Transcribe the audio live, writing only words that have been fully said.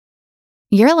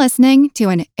You're listening to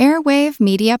an Airwave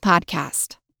Media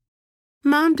Podcast.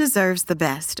 Mom deserves the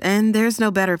best, and there's no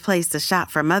better place to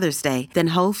shop for Mother's Day than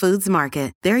Whole Foods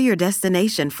Market. They're your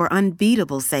destination for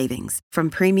unbeatable savings, from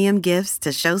premium gifts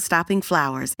to show-stopping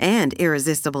flowers and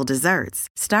irresistible desserts.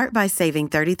 Start by saving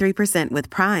 33% with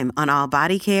Prime on all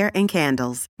body care and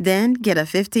candles. Then get a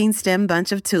 15-stem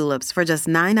bunch of tulips for just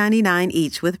 $9.99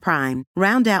 each with Prime.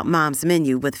 Round out Mom's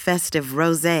menu with festive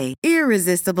rosé,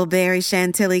 irresistible berry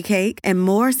chantilly cake, and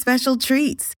more special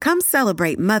treats. Come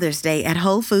celebrate Mother's Day at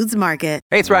Whole Foods Market.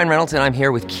 Hey, it's Ryan Reynolds, and I'm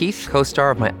here with Keith,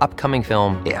 co-star of my upcoming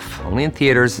film, If, only in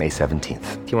theaters May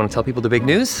 17th. Do you want to tell people the big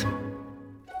news?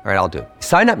 All right, I'll do it.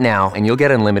 Sign up now and you'll get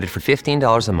unlimited for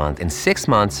 $15 a month and 6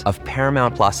 months of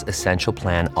Paramount Plus Essential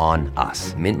Plan on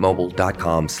us.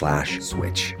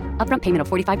 MintMobile.com/switch. Upfront payment of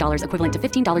 $45 equivalent to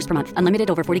 $15 per month. Unlimited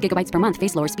over 40 gigabytes per month.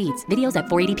 Face lower speeds. Videos at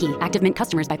 480p. Active Mint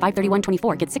customers by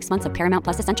 531.24 get 6 months of Paramount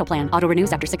Plus Essential Plan. Auto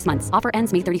renews after 6 months. Offer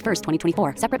ends May 31st,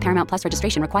 2024. Separate Paramount Plus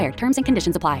registration required. Terms and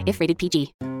conditions apply if rated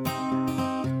PG.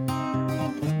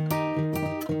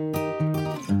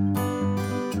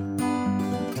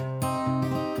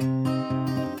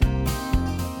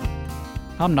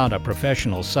 I'm not a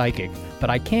professional psychic,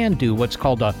 but I can do what's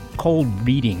called a cold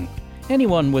reading.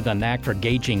 Anyone with a knack for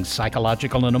gauging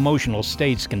psychological and emotional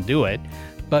states can do it.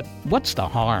 But what's the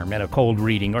harm in a cold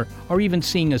reading or even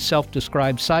seeing a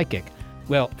self-described psychic?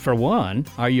 Well, for one,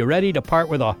 are you ready to part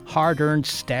with a hard-earned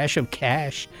stash of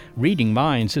cash? Reading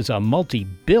minds is a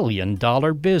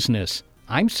multi-billion-dollar business.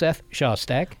 I'm Seth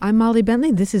Shostak. I'm Molly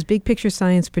Bentley. This is Big Picture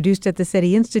Science, produced at the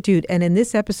SETI Institute. And in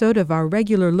this episode of our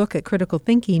regular look at critical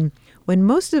thinking, when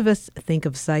most of us think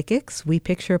of psychics, we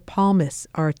picture palmists,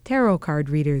 our tarot card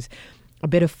readers. A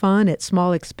bit of fun at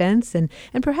small expense, and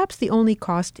perhaps the only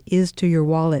cost is to your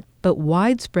wallet. But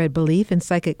widespread belief in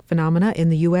psychic phenomena in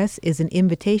the U.S. is an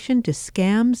invitation to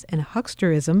scams and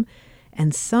hucksterism,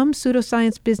 and some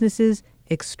pseudoscience businesses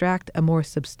extract a more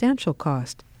substantial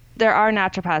cost. There are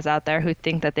naturopaths out there who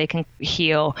think that they can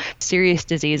heal serious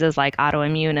diseases like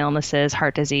autoimmune illnesses,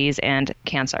 heart disease, and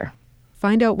cancer.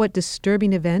 Find out what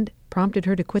disturbing event prompted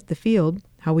her to quit the field,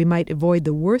 how we might avoid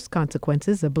the worst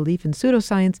consequences of belief in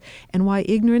pseudoscience, and why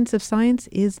ignorance of science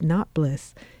is not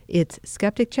bliss. It's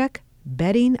Skeptic Check,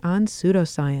 betting on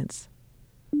pseudoscience.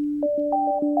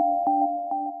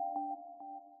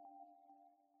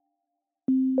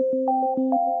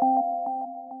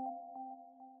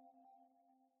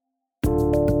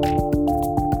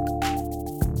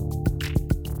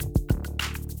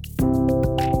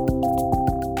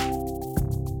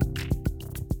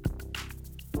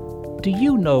 Do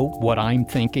you know what I'm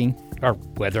thinking? Or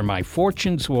whether my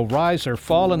fortunes will rise or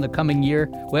fall in the coming year?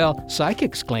 Well,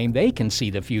 psychics claim they can see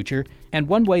the future, and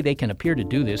one way they can appear to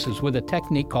do this is with a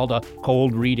technique called a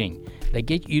cold reading. They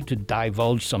get you to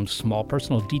divulge some small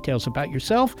personal details about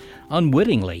yourself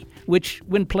unwittingly, which,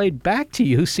 when played back to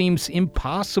you, seems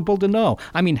impossible to know.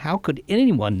 I mean, how could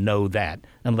anyone know that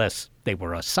unless they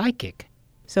were a psychic?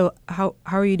 So how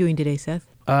are you doing today, Seth?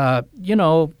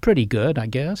 Pretty good, I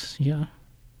guess, yeah.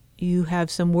 You have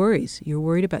some worries. You're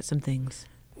worried about some things.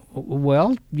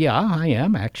 Well, yeah, I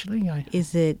am, actually.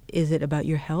 Is it about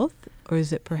your health, or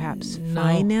is it perhaps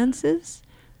finances?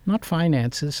 Not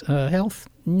finances. Health?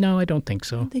 No, I don't think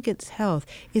so. I don't think it's health.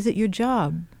 Is it your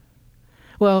job?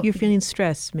 Well, you're feeling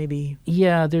stress, maybe.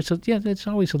 Yeah, there's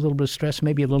always a little bit of stress,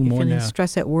 maybe a little more now. You're feeling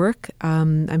stress at work.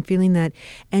 I'm feeling that.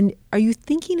 And are you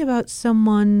thinking about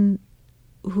someone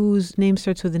whose name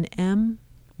starts with an M?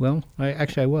 Well,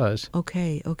 I was.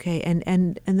 Okay.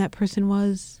 And that person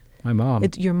was? My mom.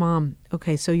 It's your mom.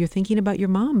 Okay, so you're thinking about your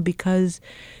mom because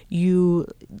you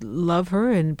love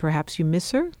her and perhaps you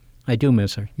miss her? I do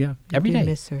miss her, yeah. Every day. You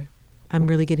miss her. I'm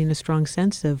really getting a strong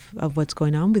sense of what's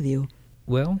going on with you.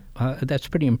 Well, that's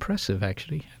pretty impressive,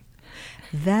 actually.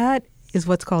 That is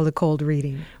what's called a cold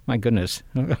reading. My goodness.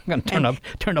 I'm going to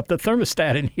turn up the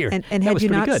thermostat in here. And had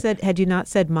you not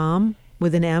said mom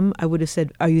with an M, I would have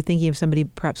said, are you thinking of somebody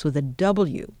perhaps with a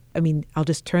W? I mean, I'll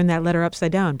just turn that letter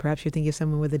upside down. Perhaps you're thinking of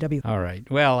someone with a W. All right.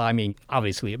 Well, I mean,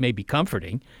 obviously it may be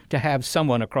comforting to have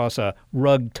someone across a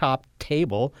rug-topped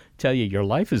table tell you your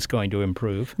life is going to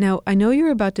improve. Now, I know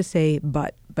you're about to say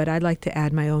but I'd like to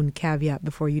add my own caveat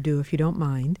before you do, if you don't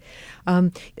mind.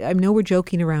 I know we're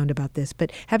joking around about this,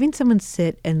 but having someone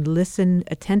sit and listen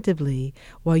attentively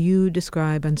while you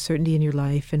describe uncertainty in your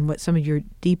life and what some of your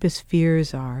deepest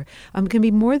fears are can be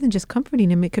more than just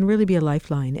comforting him. It can really be a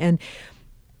lifeline. And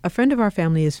a friend of our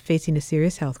family is facing a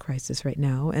serious health crisis right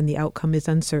now, and the outcome is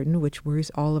uncertain, which worries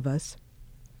all of us.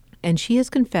 And she has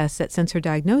confessed that since her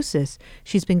diagnosis,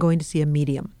 she's been going to see a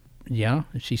medium. Yeah?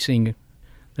 Is she seeing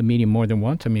the medium more than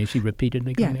once? I mean, is she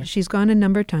repeatedly going there? She's gone a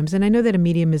number of times. And I know that a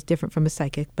medium is different from a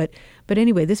psychic. But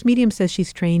anyway, this medium says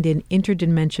she's trained in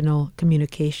interdimensional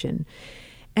communication.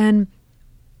 And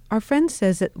our friend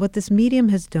says that what this medium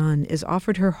has done is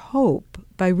offered her hope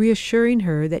by reassuring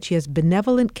her that she has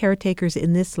benevolent caretakers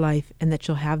in this life and that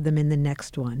she'll have them in the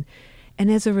next one.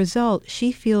 And as a result,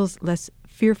 she feels less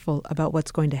fearful about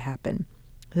what's going to happen.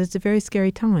 It's a very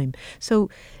scary time. So,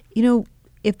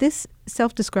 if this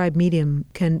self-described medium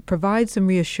can provide some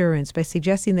reassurance by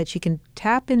suggesting that she can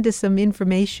tap into some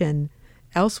information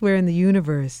elsewhere in the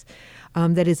universe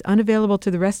that is unavailable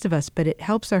to the rest of us, but it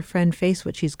helps our friend face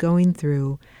what she's going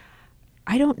through,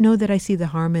 I don't know that I see the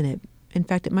harm in it. In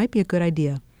fact, it might be a good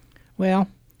idea. Well,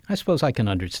 I suppose I can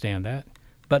understand that.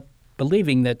 But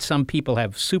believing that some people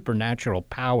have supernatural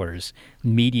powers,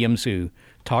 mediums who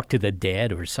talk to the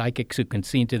dead or psychics who can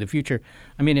see into the future,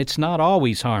 I mean, it's not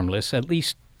always harmless, at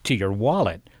least to your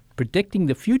wallet. Predicting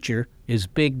the future is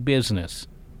big business.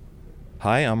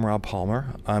 Hi, I'm Rob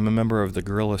Palmer. I'm a member of the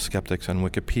Guerrilla Skeptics on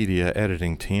Wikipedia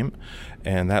editing team,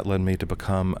 and that led me to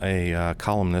become a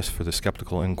columnist for the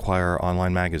Skeptical Inquirer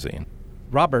online magazine.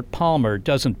 Robert Palmer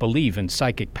doesn't believe in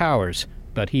psychic powers,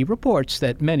 but he reports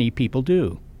that many people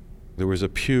do. There was a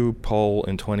Pew poll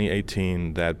in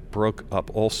 2018 that broke up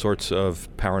all sorts of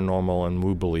paranormal and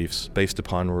woo beliefs based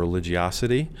upon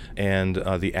religiosity, and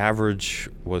the average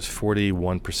was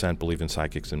 41% believe in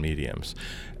psychics and mediums.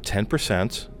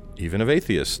 10% even of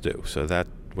atheists do, so that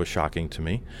was shocking to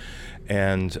me.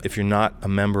 And if you're not a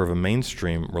member of a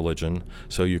mainstream religion,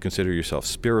 so you consider yourself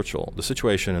spiritual, the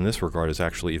situation in this regard is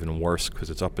actually even worse because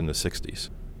it's up in the 60s.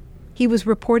 He was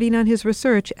reporting on his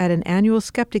research at an annual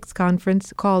skeptics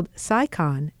conference called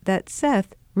PsyCon that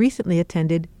Seth recently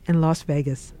attended in Las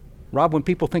Vegas. Rob, when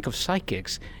people think of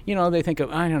psychics, they think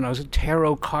of,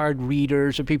 tarot card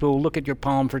readers or people who look at your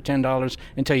palm for $10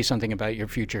 and tell you something about your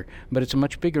future. But it's a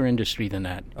much bigger industry than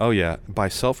that. Oh, yeah. By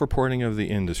self-reporting of the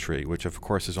industry, which, of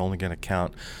course, is only going to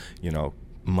count,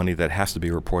 money that has to be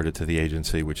reported to the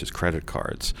agency, which is credit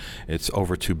cards, it's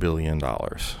over $2 billion.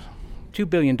 $2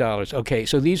 billion. Okay,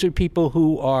 so these are people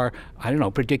who are,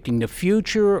 predicting the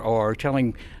future or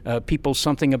telling people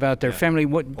something about their family.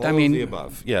 All of the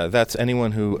above. Yeah, that's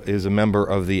anyone who is a member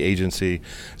of the agency,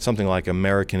 something like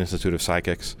American Institute of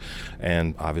Psychics,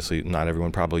 and obviously not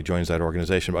everyone probably joins that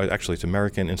organization, but actually it's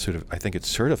American Institute of, I think it's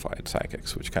Certified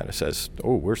Psychics, which kind of says,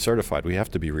 we're certified, we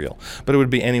have to be real. But it would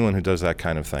be anyone who does that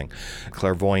kind of thing.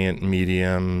 Clairvoyant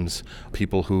mediums,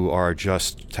 people who are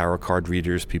just tarot card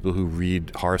readers, people who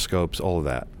read horoscopes, all of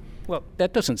that. Well,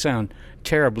 that doesn't sound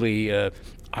terribly,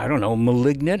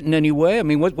 malignant in any way. I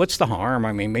mean, what's the harm?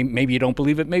 I mean, maybe you don't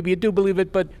believe it, maybe you do believe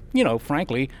it, but,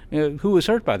 frankly, who is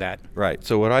hurt by that? Right.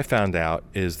 So what I found out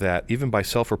is that even by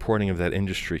self-reporting of that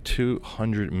industry,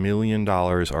 $200 million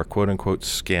are quote-unquote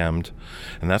scammed,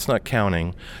 and that's not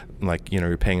counting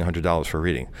you're paying $100 for a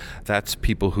reading. That's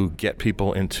people who get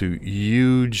people into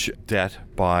huge debt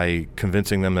by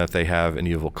convincing them that they have an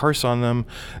evil curse on them,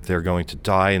 they're going to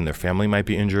die and their family might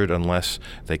be injured unless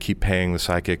they keep paying the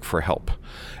psychic for help.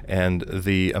 And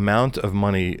the amount of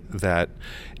money that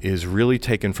is really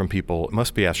taken from people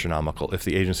must be astronomical if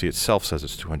the agency itself says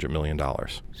it's $200 million.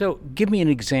 So give me an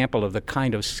example of the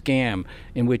kind of scam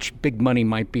in which big money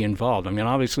might be involved. I mean,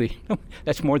 obviously,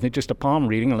 that's more than just a palm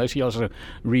reading, unless you also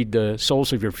read the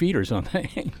soles of your feet or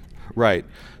something. Right.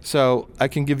 So I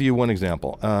can give you one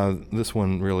example. This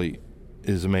one really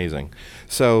is amazing.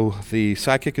 So the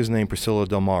psychic is named Priscilla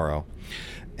Del Moro,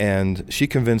 and she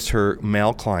convinced her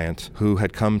male client, who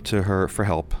had come to her for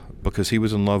help because he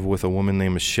was in love with a woman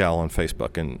named Michelle on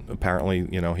Facebook, and apparently,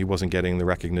 he wasn't getting the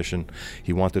recognition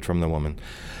he wanted from the woman.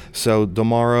 So Del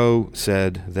Moro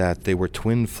said that they were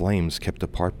twin flames kept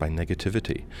apart by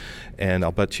negativity, and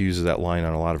I'll bet she uses that line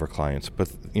on a lot of her clients. But,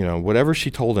 whatever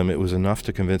she told him, it was enough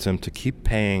to convince him to keep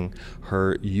paying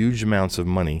her huge amounts of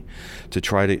money to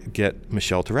try to get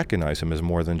Michelle to recognize him as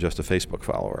more than just a Facebook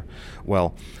follower.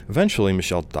 Well, eventually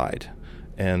Michelle died.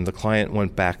 And the client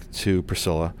went back to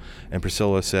Priscilla, and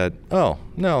Priscilla said, "Oh,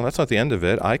 no, that's not the end of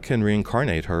it. I can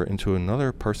reincarnate her into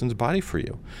another person's body for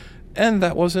you." And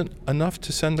that wasn't enough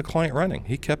to send the client running.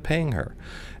 He kept paying her.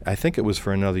 I think it was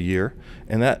for another year,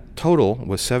 and that total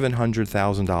was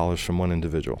 $700,000 from one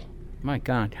individual. My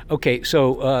God. Okay,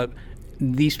 so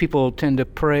these people tend to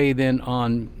prey then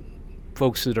on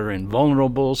folks that are in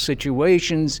vulnerable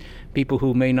situations, people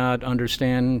who may not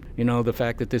understand, the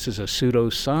fact that this is a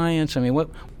pseudoscience? I mean,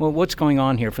 what's going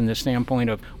on here from the standpoint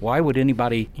of why would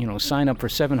anybody, sign up for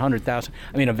 $700,000?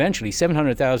 I mean, eventually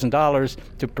 $700,000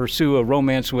 to pursue a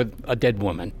romance with a dead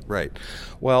woman. Right.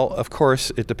 Well, of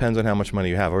course, it depends on how much money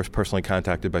you have. I was personally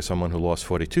contacted by someone who lost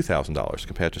 $42,000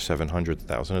 compared to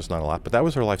 $700,000. It's not a lot, but that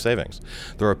was her life savings.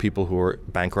 There are people who are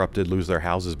bankrupted, lose their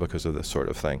houses because of this sort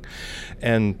of thing.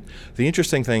 And the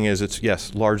interesting thing is it's,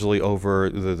 yes, largely over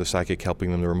the psychic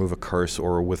helping them to remove a curse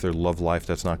or with their love life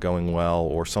that's not going well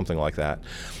or something like that.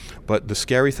 But the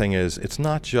scary thing is it's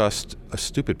not just a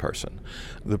stupid person.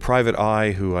 The Private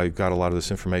Eye, who I got a lot of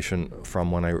this information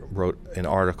from when I wrote an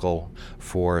article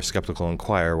for Skeptical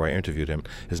Inquirer where I interviewed him,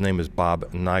 his name is Bob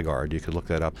Nygaard. You could look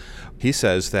that up. He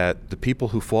says that the people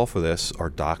who fall for this are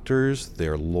doctors,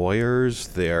 they're lawyers,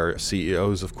 they're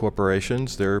CEOs of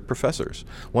corporations, they're professors.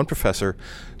 One professor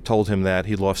told him that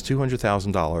he lost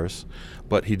 $200,000,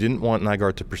 but he didn't want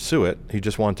Nygaard to pursue it. He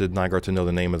just wanted Nygaard to know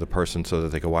the name of the person so that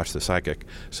they could watch the psychic.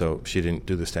 So she didn't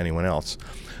do this to anyone else.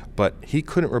 But he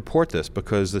couldn't report this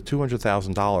because the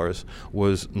 $200,000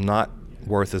 was not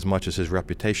worth as much as his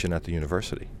reputation at the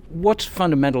university. What's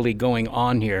fundamentally going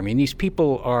on here? I mean, these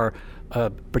people are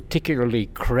particularly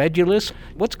credulous.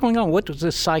 What's going on? What is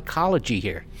the psychology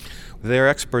here? They're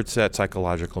experts at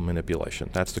psychological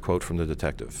manipulation. That's the quote from the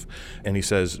detective. And he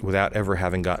says, without ever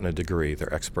having gotten a degree,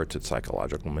 they're experts at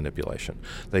psychological manipulation.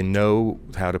 They know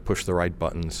how to push the right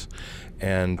buttons.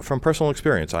 And from personal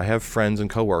experience, I have friends and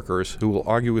coworkers who will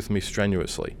argue with me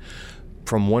strenuously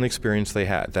from one experience they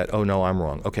had that, oh no, I'm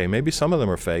wrong. Okay, maybe some of them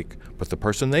are fake, but the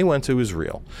person they went to is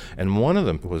real. And one of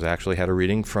them was actually had a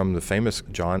reading from the famous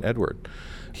John Edward.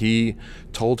 He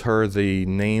told her the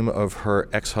name of her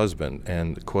ex-husband,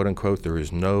 and quote-unquote, there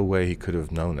is no way he could have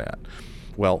known that.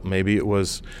 Well, maybe it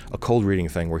was a cold reading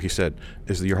thing where he said,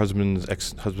 is your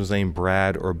ex-husband's name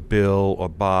Brad or Bill or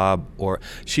Bob? Or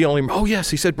she only, oh yes,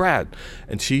 he said Brad.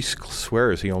 And she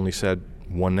swears he only said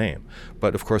one name.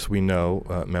 But of course we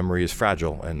know memory is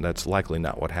fragile, and that's likely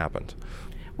not what happened.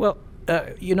 Well,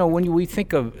 when we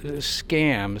think of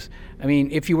scams, I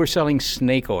mean, if you were selling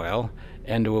snake oil,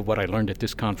 and what I learned at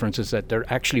this conference is that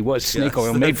there actually was snake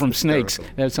oil made from snakes.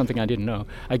 Terrible. That's something I didn't know.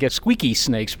 I guess squeaky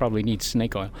snakes probably need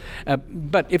snake oil.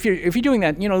 But if you're doing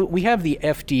that, we have the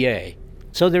FDA.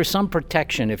 So there's some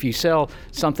protection. If you sell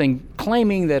something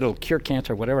claiming that it'll cure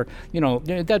cancer or whatever,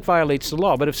 that violates the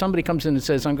law. But if somebody comes in and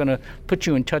says, I'm going to put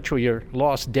you in touch with your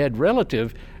lost dead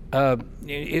relative,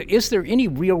 is there any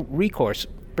real recourse,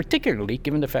 particularly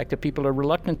given the fact that people are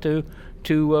reluctant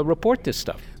to report this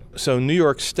stuff? So New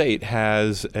York State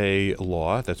has a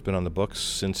law that's been on the books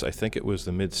since I think it was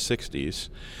the mid-'60s,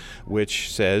 which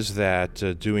says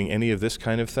that doing any of this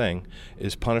kind of thing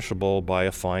is punishable by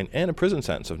a fine and a prison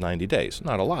sentence of 90 days.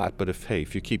 Not a lot, but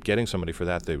if you keep getting somebody for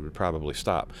that, they would probably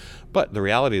stop. But the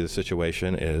reality of the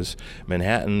situation is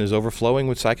Manhattan is overflowing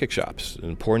with psychic shops.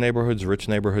 In poor neighborhoods, rich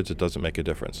neighborhoods, it doesn't make a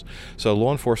difference. So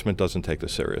law enforcement doesn't take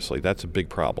this seriously. That's a big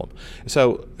problem.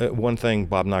 So one thing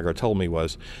Bob Nygaard told me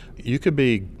was, you could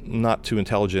be not too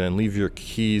intelligent and leave your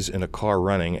keys in a car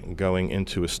running going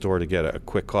into a store to get a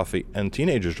quick coffee, and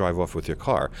teenagers drive off with your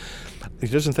car. He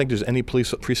doesn't think there's any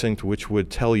police precinct which would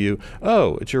tell you,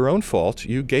 oh, it's your own fault,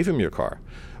 you gave him your car.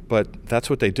 But that's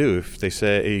what they do. If they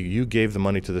say, hey, you gave the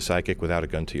money to the psychic without a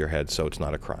gun to your head, so it's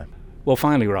not a crime. Well,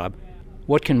 finally, Rob,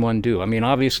 what can one do? I mean,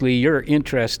 obviously, you're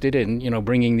interested in,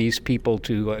 bringing these people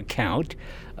to account,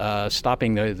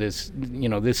 stopping this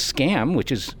scam,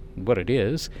 which is what it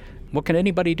is. What can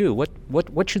anybody do?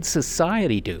 What should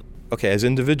society do? Okay, as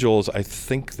individuals, I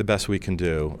think the best we can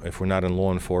do, if we're not in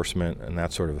law enforcement and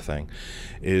that sort of a thing,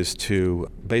 is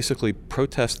to basically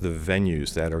protest the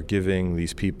venues that are giving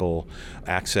these people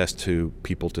access to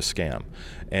people to scam.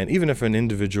 And even if an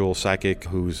individual psychic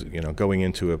who's going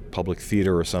into a public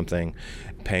theater or something,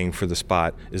 paying for the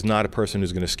spot, is not a person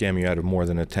who's going to scam you out of more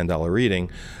than a $10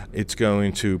 reading, it's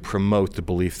going to promote the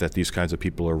belief that these kinds of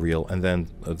people are real, and then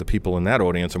the people in that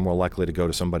audience are more likely to go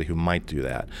to somebody who might do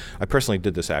that. I personally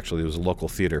did this actually. There was a local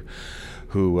theater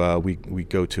who we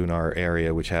go to in our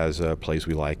area, which has plays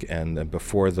we like. And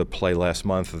before the play last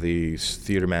month, the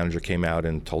theater manager came out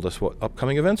and told us what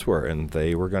upcoming events were, and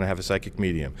they were going to have a psychic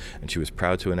medium, and she was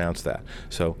proud to announce that.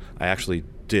 So I actually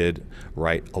did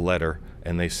write a letter,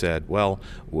 and they said, well,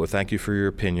 thank you for your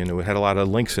opinion. It had a lot of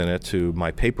links in it to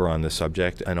my paper on this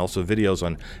subject, and also videos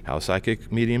on how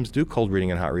psychic mediums do cold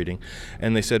reading and hot reading.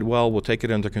 And they said, well, we'll take it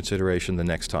under consideration the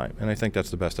next time. And I think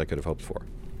that's the best I could have hoped for.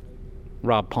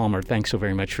 Rob Palmer, thanks so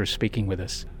very much for speaking with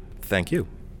us. Thank you.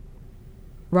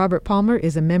 Robert Palmer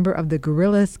is a member of the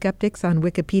Guerrilla Skeptics on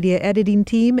Wikipedia editing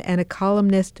team and a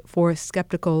columnist for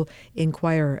Skeptical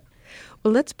Inquirer.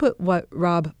 Well, let's put what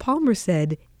Rob Palmer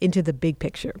said into the big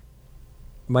picture.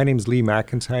 My name's Lee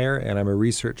McIntyre, and I'm a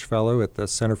research fellow at the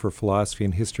Center for Philosophy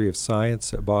and History of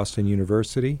Science at Boston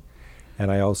University,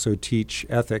 and I also teach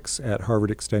ethics at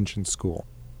Harvard Extension School.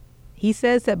 He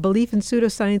says that belief in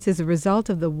pseudoscience is a result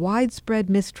of the widespread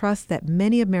mistrust that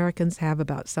many Americans have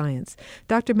about science.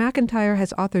 Dr. McIntyre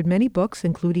has authored many books,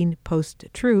 including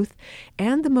Post-Truth,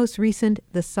 and the most recent,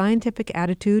 The Scientific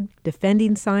Attitude,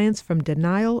 Defending Science from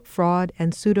Denial, Fraud,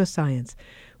 and Pseudoscience,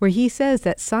 where he says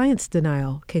that science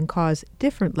denial can cause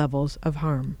different levels of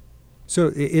harm.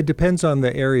 So it depends on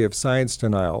the area of science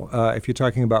denial. If you're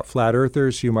talking about flat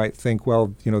earthers, you might think,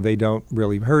 well, they don't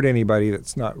really hurt anybody.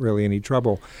 That's not really any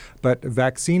trouble. But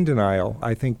vaccine denial,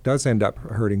 I think, does end up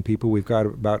hurting people. We've got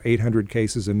about 800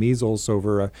 cases of measles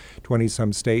over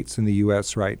 20-some states in the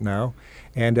U.S. right now.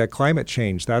 And climate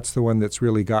change, that's the one that's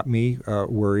really got me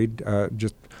worried.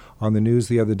 Just on the news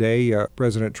the other day,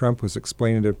 President Trump was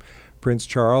explaining to Prince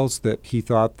Charles that he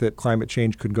thought that climate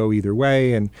change could go either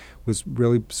way and was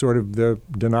really sort of the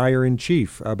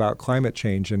denier-in-chief about climate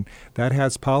change. And that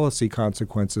has policy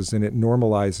consequences, and it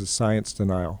normalizes science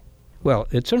denial. Well,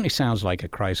 it certainly sounds like a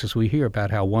crisis. We hear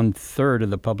about how 1/3 of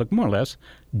the public, more or less,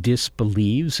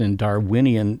 disbelieves in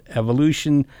Darwinian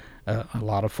evolution. A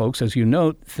lot of folks, as you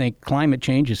note, think climate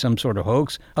change is some sort of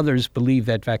hoax. Others believe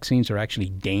that vaccines are actually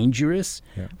dangerous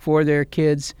for their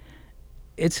kids.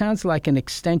 It sounds like an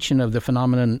extension of the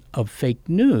phenomenon of fake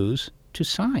news to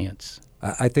science.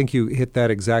 I think you hit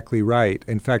that exactly right.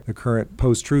 In fact, the current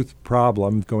post-truth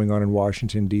problem going on in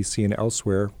Washington, D.C. and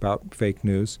elsewhere about fake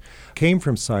news came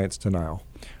from science denial.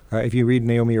 If you read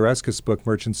Naomi Oreskes' book,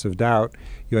 Merchants of Doubt,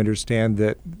 you understand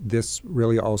that this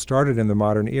really all started in the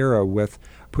modern era with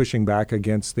pushing back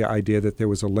against the idea that there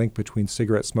was a link between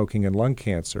cigarette smoking and lung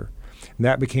cancer. And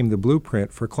that became the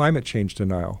blueprint for climate change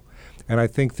denial. And I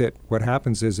think that what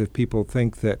happens is if people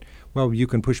think that, well, you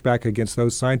can push back against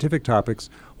those scientific topics,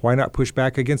 why not push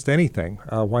back against anything?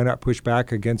 Why not push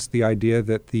back against the idea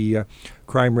that the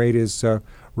crime rate is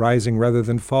rising rather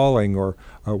than falling, or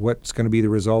what's going to be the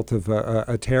result of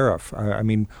a tariff? I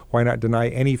mean, why not deny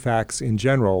any facts in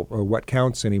general, or what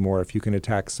counts anymore if you can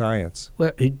attack science?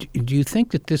 Well, do you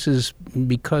think that this is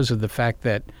because of the fact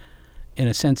that, in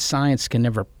a sense, science can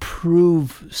never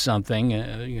prove something?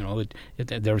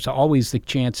 There's always the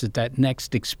chance that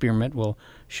next experiment will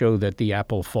show that the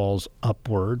apple falls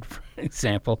upward, for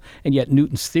example. And yet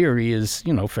Newton's theory is,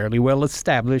 fairly well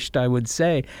established, I would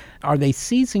say. Are they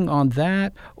seizing on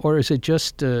that, or is it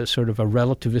just sort of a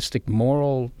relativistic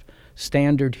moral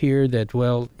standard here that,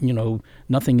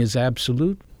 nothing is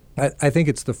absolute? I think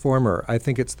it's the former. I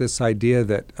think it's this idea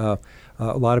that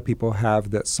a lot of people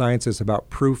have that science is about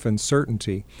proof and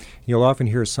certainty. You'll often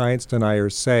hear science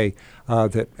deniers say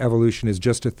that evolution is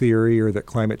just a theory or that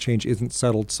climate change isn't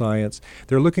settled science.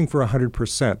 They're looking for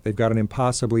 100%. They've got an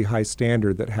impossibly high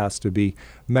standard that has to be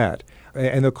met.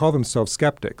 And they'll call themselves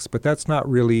skeptics, but that's not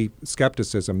really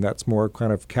skepticism. That's more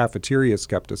kind of cafeteria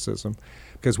skepticism.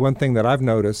 Because one thing that I've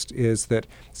noticed is that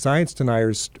science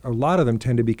deniers, a lot of them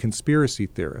tend to be conspiracy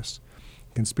theorists.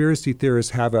 Conspiracy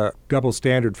theorists have a double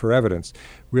standard for evidence.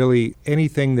 Really,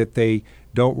 anything that they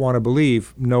don't want to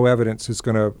believe, no evidence is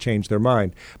going to change their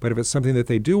mind. But if it's something that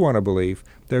they do want to believe,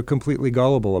 they're completely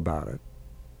gullible about it.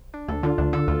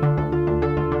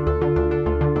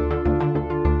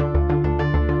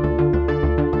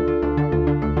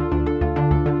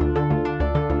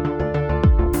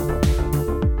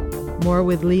 More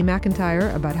with Lee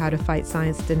McIntyre about how to fight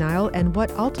science denial and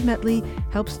what ultimately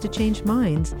helps to change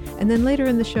minds. And then later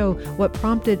in the show, what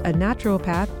prompted a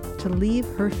naturopath to leave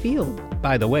her field.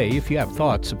 By the way, if you have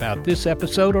thoughts about this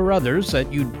episode or others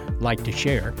that you'd like to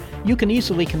share, you can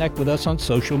easily connect with us on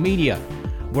social media.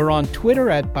 We're on Twitter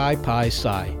at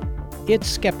ByPiSci. It's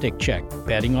Skeptic Check,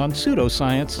 betting on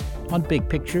pseudoscience on Big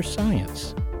Picture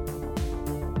Science.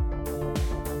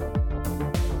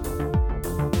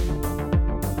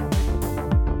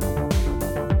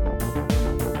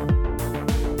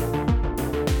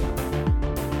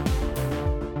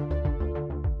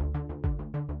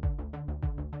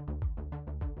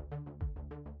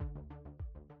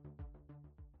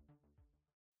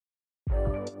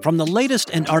 From the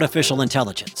latest in artificial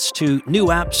intelligence to new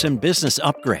apps and business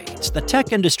upgrades, the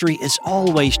tech industry is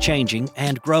always changing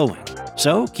and growing.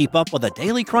 So keep up with the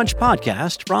Daily Crunch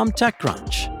podcast from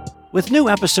TechCrunch. With new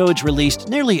episodes released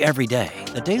nearly every day,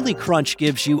 the Daily Crunch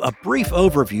gives you a brief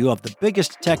overview of the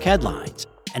biggest tech headlines,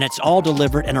 and it's all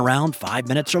delivered in around 5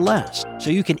 minutes or less,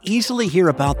 so you can easily hear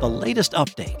about the latest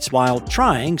updates while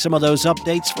trying some of those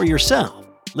updates for yourself.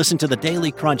 Listen to the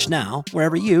Daily Crunch now,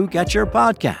 wherever you get your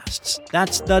podcasts.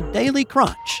 That's the Daily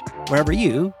Crunch. wherever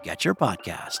you get your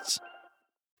podcasts.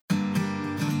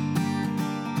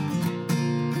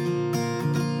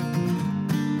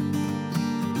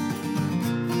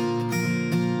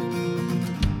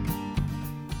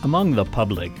 Among the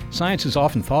public, science is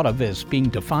often thought of as being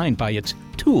defined by its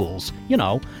tools.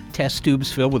 Test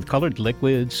tubes filled with colored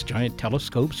liquids, giant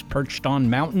telescopes perched on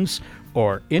mountains,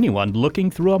 or anyone looking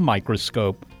through a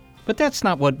microscope. But that's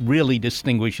not what really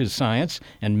distinguishes science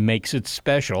and makes it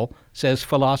special, says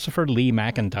philosopher Lee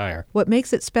McIntyre. What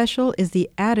makes it special is the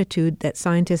attitude that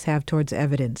scientists have towards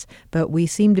evidence, but we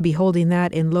seem to be holding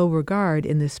that in low regard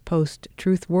in this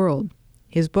post-truth world.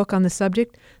 His book on the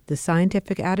subject, The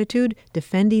Scientific Attitude,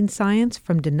 Defending Science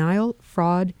from Denial,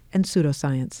 Fraud, and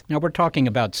Pseudoscience. Now, we're talking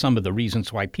about some of the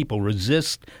reasons why people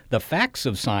resist the facts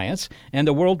of science and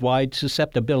the worldwide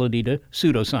susceptibility to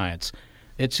pseudoscience.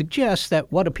 It suggests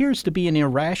that what appears to be an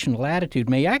irrational attitude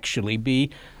may actually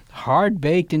be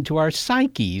hard-baked into our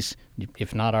psyches,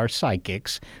 if not our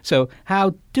psychics. So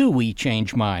how do we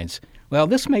change minds? Well,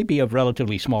 this may be of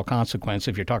relatively small consequence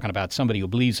if you're talking about somebody who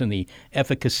believes in the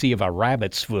efficacy of a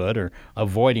rabbit's foot or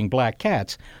avoiding black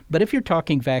cats. But if you're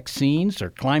talking vaccines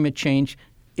or climate change,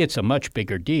 it's a much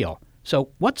bigger deal. So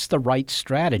what's the right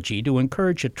strategy to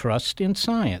encourage a trust in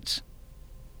science?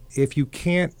 If you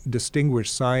can't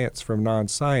distinguish science from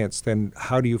non-science, then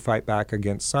how do you fight back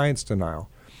against science denial?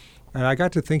 And I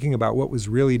got to thinking about what was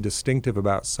really distinctive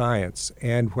about science,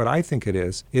 and what I think it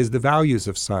is the values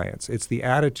of science. It's the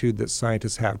attitude that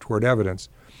scientists have toward evidence.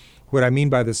 What I mean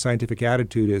by the scientific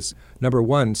attitude is, number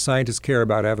one, scientists care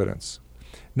about evidence.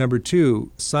 Number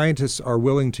two, scientists are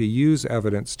willing to use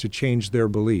evidence to change their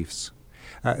beliefs.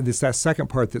 It's that second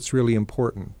part that's really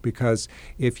important, because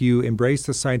if you embrace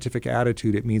the scientific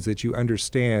attitude, it means that you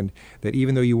understand that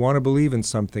even though you want to believe in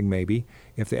something maybe,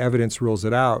 if the evidence rules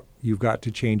it out, you've got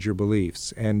to change your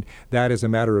beliefs. And that is a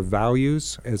matter of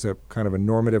values, as a kind of a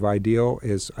normative ideal,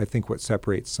 is I think what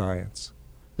separates science.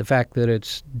 The fact that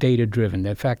it's data-driven,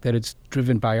 the fact that it's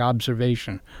driven by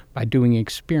observation, by doing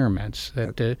experiments,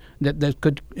 that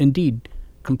could indeed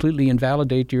completely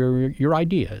invalidate your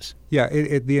ideas. Yeah,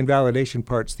 the invalidation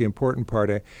part's the important part.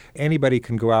 Anybody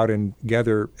can go out and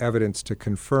gather evidence to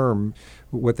confirm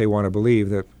what they want to believe.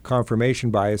 The confirmation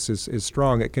bias is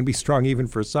strong. It can be strong even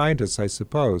for scientists, I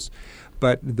suppose.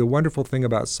 But the wonderful thing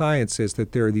about science is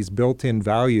that there are these built-in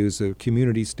values of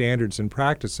community standards and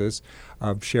practices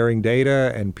of sharing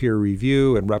data and peer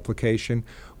review and replication,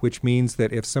 which means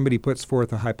that if somebody puts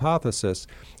forth a hypothesis,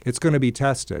 it's going to be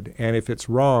tested. And if it's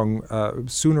wrong,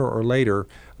 sooner or later,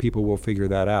 people will figure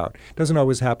that out. It doesn't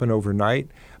always happen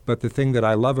overnight, but the thing that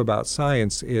I love about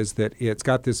science is that it's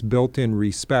got this built-in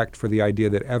respect for the idea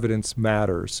that evidence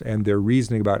matters, and they're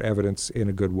reasoning about evidence in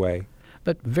a good way.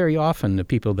 But very often the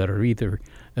people that are either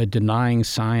denying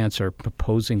science or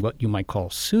proposing what you might call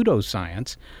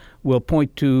pseudoscience will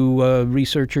point to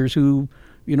researchers who,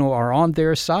 are on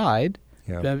their side.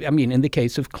 Yeah. I mean, in the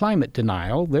case of climate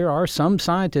denial, there are some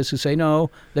scientists who say,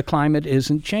 no, the climate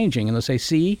isn't changing. And they'll say,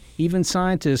 see, even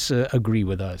scientists agree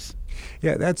with us.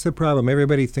 Yeah, that's the problem.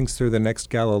 Everybody thinks they're the next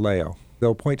Galileo.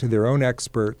 They'll point to their own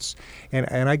experts.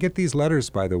 And I get these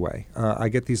letters, by the way. I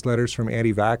get these letters from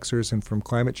anti-vaxxers and from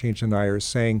climate change deniers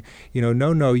saying,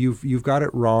 no, you've got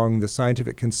it wrong. The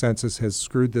scientific consensus has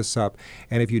screwed this up.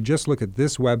 And if you just look at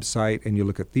this website and you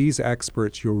look at these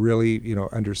experts, you'll really,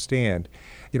 understand.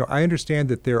 I understand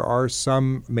that there are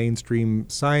some mainstream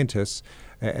scientists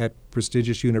at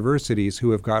prestigious universities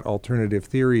who have got alternative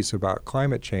theories about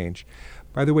climate change.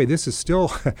 By the way, this is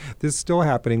still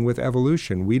happening with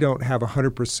evolution. We don't have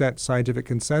 100% scientific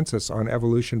consensus on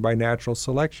evolution by natural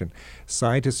selection.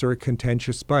 Scientists are a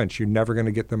contentious bunch. You're never going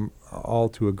to get them all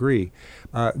to agree.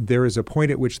 There is a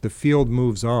point at which the field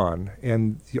moves on,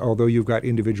 and although you've got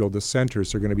individual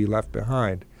dissenters, they're going to be left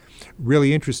behind.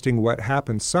 Really interesting what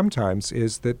happens sometimes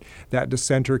is that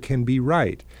dissenter can be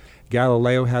right.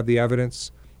 Galileo had the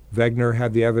evidence. Wegener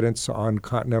had the evidence on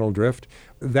continental drift.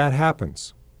 That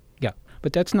happens.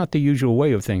 But that's not the usual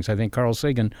way of things. I think Carl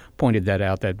Sagan pointed that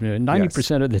out, that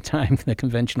 90% of the time the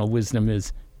conventional wisdom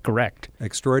is correct.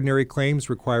 Extraordinary claims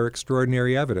require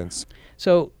extraordinary evidence.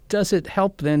 So does it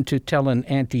help then to tell an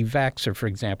anti-vaxxer, for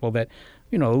example, that,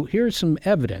 here's some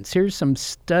evidence, here's some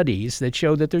studies that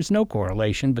show that there's no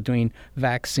correlation between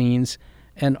vaccines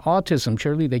and autism?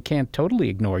 Surely they can't totally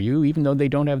ignore you, even though they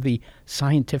don't have the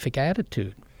scientific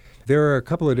attitude. There are a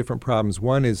couple of different problems.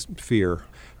 One is fear.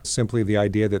 Simply the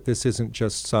idea that this isn't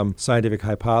just some scientific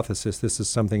hypothesis, this is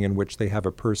something in which they have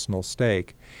a personal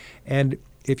stake. And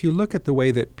If you look at the way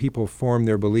that people form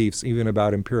their beliefs, even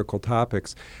about empirical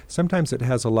topics, sometimes it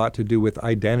has a lot to do with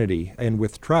identity and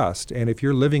with trust. And if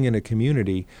you're living in a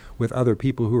community with other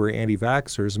people who are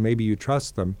anti-vaxxers, maybe you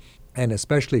trust them. And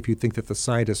especially if you think that the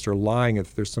scientists are lying,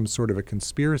 if there's some sort of a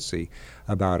conspiracy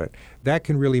about it, that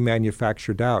can really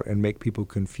manufacture doubt and make people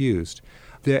confused.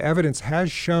 The evidence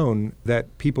has shown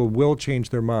that people will change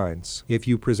their minds if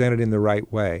you present it in the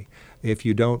right way, if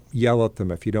you don't yell at them,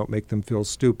 if you don't make them feel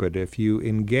stupid, if you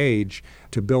engage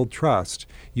to build trust.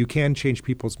 You can change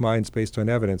people's minds based on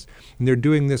evidence. And they're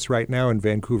doing this right now in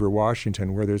Vancouver,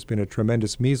 Washington, where there's been a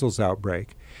tremendous measles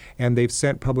outbreak. And they've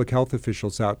sent public health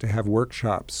officials out to have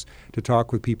workshops to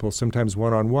talk with people, sometimes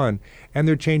one-on-one, and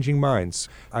they're changing minds.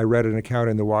 I read an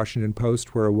account in the Washington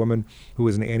Post where a woman who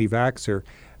was an anti-vaxxer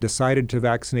decided to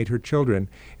vaccinate her children,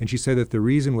 and she said that the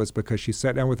reason was because she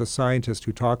sat down with a scientist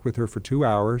who talked with her for 2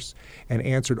 hours and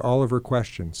answered all of her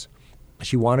questions.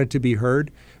 She wanted to be heard.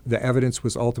 The evidence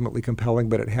was ultimately compelling,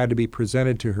 but it had to be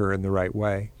presented to her in the right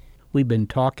way. We've been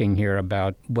talking here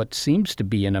about what seems to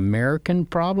be an American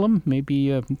problem,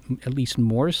 maybe at least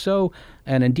more so.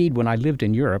 And indeed, when I lived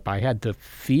in Europe, I had the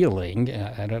feeling,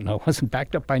 I don't know, it wasn't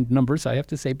backed up by numbers, I have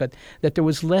to say, but that there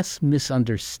was less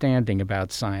misunderstanding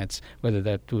about science, whether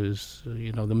that was,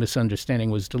 the misunderstanding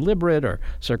was deliberate or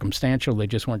circumstantial, they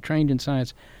just weren't trained in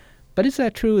science. But is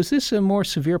that true? Is this a more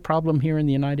severe problem here in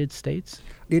the United States?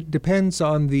 It depends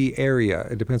on the area.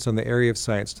 It depends on the area of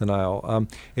science denial.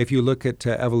 If you look at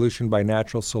evolution by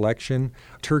natural selection,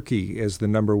 Turkey is the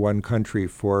number one country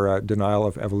for denial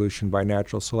of evolution by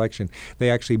natural selection. They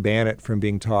actually ban it from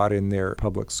being taught in their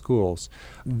public schools.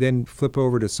 Then flip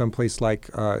over to someplace like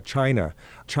China.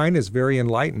 China is very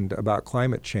enlightened about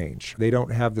climate change. They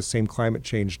don't have the same climate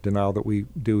change denial that we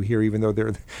do here, even though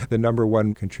they're the number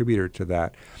one contributor to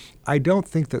that. I don't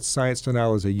think that science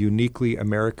denial is a uniquely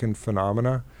American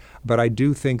phenomena, but I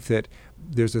do think that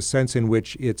there's a sense in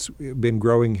which it's been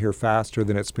growing here faster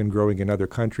than it's been growing in other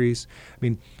countries. I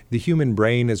mean, the human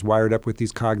brain is wired up with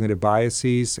these cognitive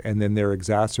biases, and then they're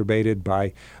exacerbated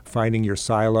by finding your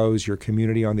silos, your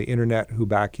community on the internet who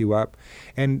back you up.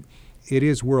 And it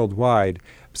is worldwide.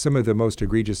 Some of the most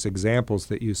egregious examples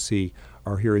that you see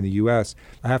are here in the U.S.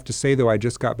 I have to say, though, I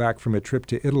just got back from a trip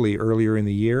to Italy earlier in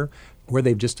the year, where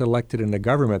they've just elected in a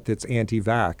government that's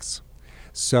anti-vax.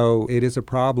 So it is a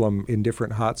problem in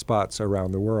different hotspots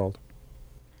around the world.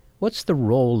 What's the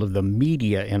role of the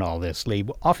media in all this, Lee?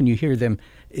 Often you hear them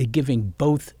giving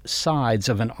both sides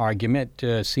of an argument,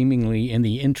 seemingly in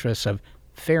the interests of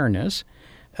fairness.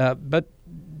 But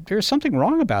there's something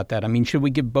wrong about that. I mean, should we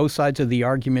give both sides of the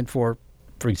argument for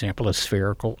example, a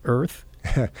spherical Earth?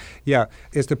 Yeah,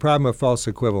 it's the problem of false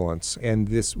equivalence, and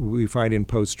this we find in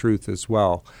post-truth as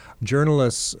well.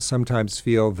 Journalists sometimes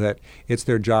feel that it's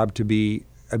their job to be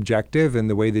objective, and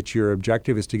the way that you're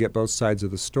objective is to get both sides of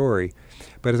the story.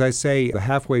 But as I say, the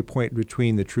halfway point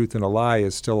between the truth and a lie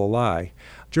is still a lie.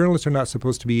 Journalists are not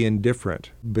supposed to be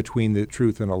indifferent between the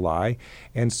truth and a lie,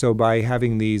 and so by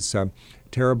having these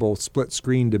terrible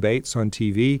split-screen debates on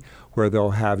TV where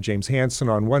they'll have James Hansen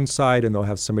on one side and they'll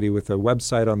have somebody with a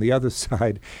website on the other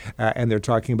side, and they're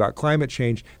talking about climate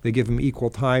change. They give them equal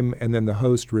time, and then the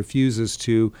host refuses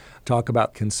to talk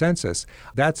about consensus.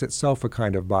 That's itself a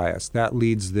kind of bias. That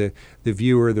leads the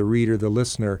viewer, the reader, the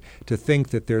listener to think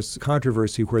that there's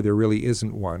controversy where there really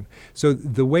isn't one. So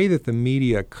the way that the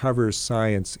media covers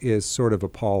science is sort of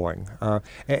appalling.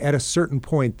 At a certain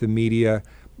point, the media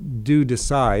do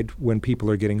decide when people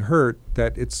are getting hurt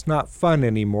that it's not fun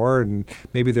anymore, and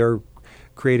maybe they're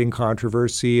creating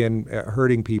controversy and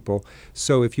hurting people.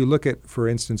 So if you look at, for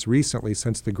instance, recently,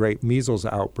 since the great measles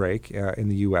outbreak in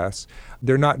the U.S.,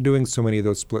 they're not doing so many of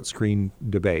those split-screen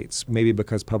debates, maybe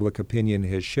because public opinion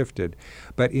has shifted.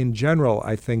 But in general,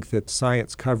 I think that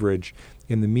science coverage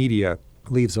in the media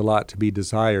leaves a lot to be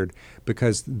desired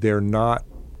because they're not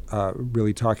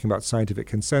really talking about scientific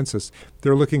consensus.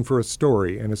 They're looking for a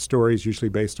story, and a story is usually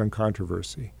based on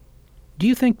controversy. Do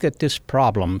you think that this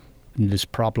problem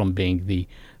being the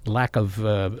lack of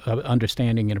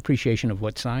understanding and appreciation of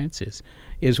what science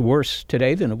is worse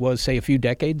today than it was, say, a few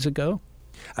decades ago?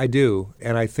 I do,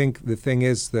 and I think the thing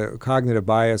is the cognitive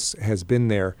bias has been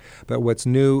there, but what's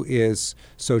new is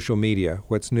social media.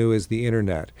 What's new is the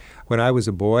internet. When I was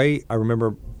a boy, I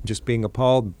remember just being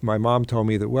appalled. My mom told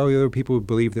me that, well, there were people who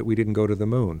believed that we didn't go to the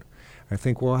moon. I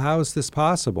think, well, how is this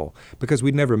possible? Because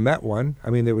we'd never met one.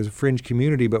 I mean, there was a fringe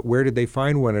community, but where did they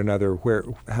find one another?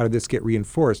 How did this get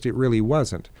reinforced? It really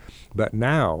wasn't. But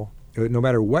now, no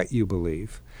matter what you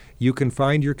believe, You can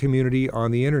find your community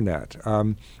on the internet.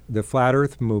 The Flat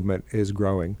Earth movement is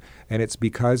growing, and it's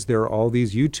because there are all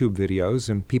these YouTube videos,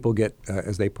 and people get,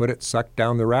 as they put it, sucked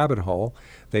down the rabbit hole.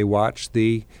 They watch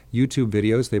the YouTube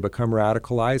videos, they become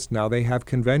radicalized. Now they have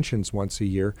conventions once a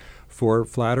year for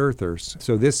flat earthers.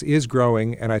 So this is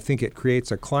growing, and I think it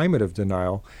creates a climate of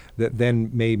denial that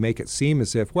then may make it seem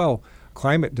as if, well,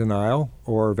 climate denial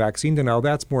or vaccine denial,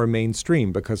 that's more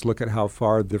mainstream because look at how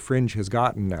far the fringe has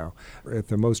gotten now. At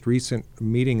the most recent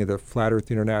meeting of the Flat Earth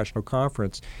International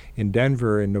Conference in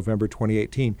Denver in November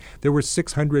 2018, there were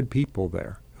 600 people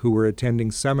there who were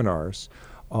attending seminars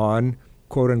on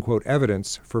quote-unquote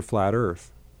evidence for flat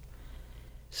Earth.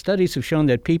 Studies have shown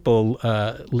that people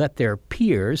let their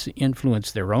peers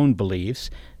influence their own beliefs.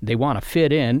 They want to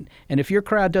fit in. And if your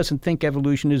crowd doesn't think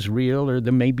evolution is real, or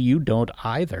then maybe you don't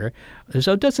either.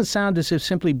 So it doesn't sound as if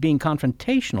simply being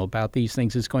confrontational about these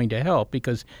things is going to help,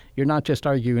 because you're not just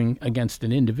arguing against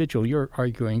an individual, you're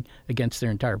arguing against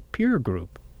their entire peer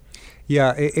group.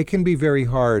 Yeah, it can be very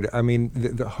hard. I mean,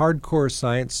 the hardcore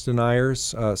science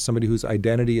deniers, somebody whose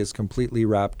identity is completely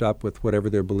wrapped up with whatever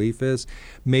their belief is,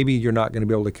 maybe you're not going to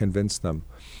be able to convince them.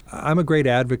 I'm a great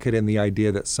advocate in the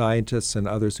idea that scientists and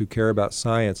others who care about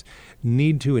science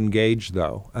need to engage,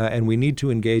 though, and we need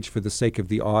to engage for the sake of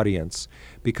the audience,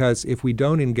 because if we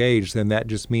don't engage, then that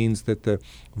just means that the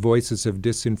voices of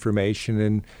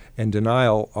disinformation and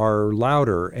denial are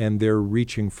louder and they're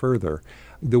reaching further.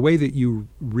 The way that you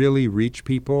really reach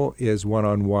people is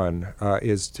one-on-one,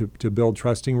 is to build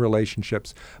trusting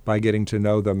relationships by getting to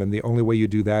know them, and the only way you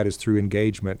do that is through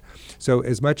engagement. So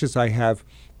as much as I have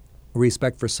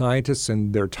respect for scientists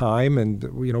and their time and,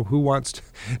 who wants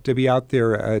to be out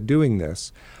there doing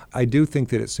this, I do think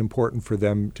that it's important for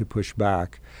them to push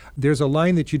back. There's a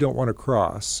line that you don't want to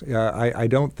cross. I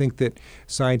don't think that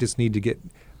scientists need to get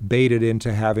baited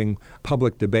into having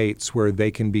public debates where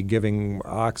they can be giving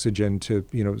oxygen to,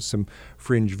 some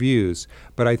fringe views.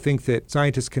 But I think that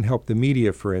scientists can help the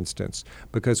media, for instance,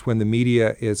 because when the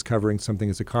media is covering something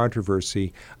as a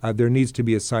controversy, there needs to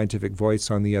be a scientific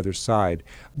voice on the other side.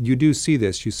 You do see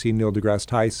this. You see Neil deGrasse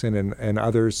Tyson and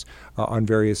others on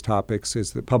various topics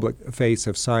as the public face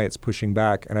of science pushing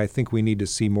back, and I think we need to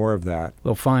see more of that.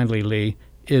 Well, finally, Lee,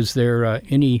 is there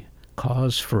any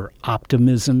cause for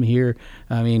optimism here?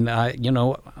 I mean,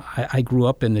 I grew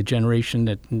up in the generation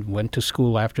that went to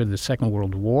school after the Second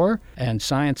World War, and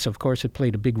science, of course, had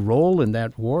played a big role in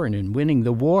that war and in winning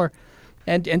the war.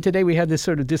 And today we have this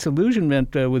sort of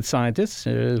disillusionment with scientists,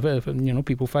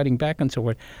 people fighting back and so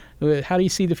forth. How do you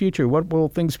see the future? What will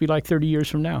things be like 30 years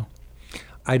from now?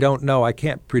 I don't know. I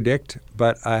can't predict,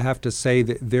 but I have to say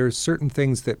that there's certain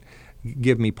things that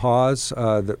give me pause.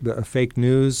 The fake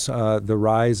news, the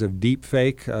rise of deep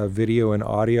fake video and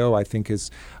audio, I think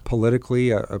is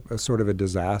politically a sort of a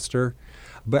disaster.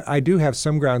 But I do have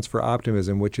some grounds for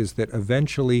optimism, which is that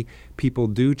eventually people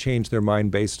do change their mind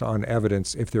based on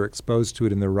evidence if they're exposed to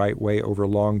it in the right way over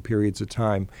long periods of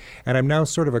time. And I'm now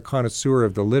sort of a connoisseur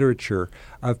of the literature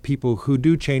of people who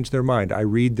do change their mind. I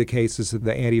read the cases of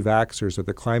the anti-vaxxers or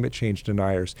the climate change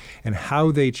deniers and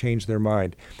how they change their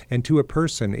mind. And to a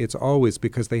person, it's always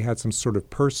because they had some sort of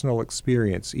personal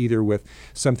experience, either with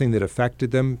something that affected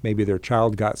them. Maybe their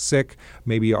child got sick.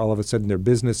 Maybe all of a sudden their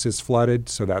business is flooded,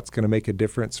 so that's going to make a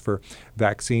difference for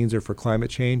vaccines or for climate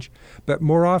change. But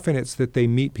more often it's that they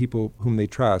meet people whom they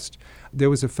trust. There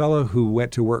was a fellow who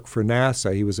went to work for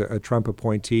NASA. He was a Trump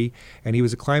appointee, and he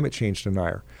was a climate change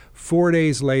denier. 4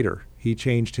 days later, he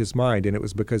changed his mind, and it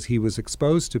was because he was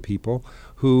exposed to people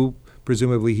who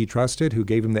presumably he trusted, who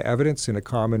gave him the evidence in a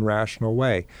calm and rational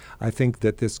way. I think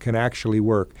that this can actually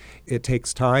work. It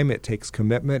takes time, it takes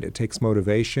commitment, it takes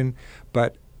motivation,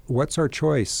 but what's our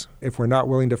choice? If we're not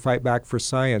willing to fight back for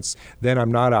science, then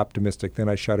I'm not optimistic, then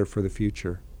I shudder for the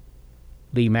future.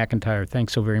 Lee McIntyre,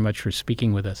 thanks so very much for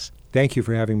speaking with us. Thank you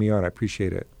for having me on. I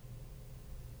appreciate it.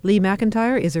 Lee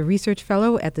McIntyre is a research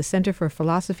fellow at the Center for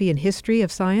Philosophy and History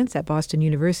of Science at Boston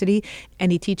University,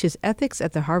 and he teaches ethics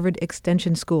at the Harvard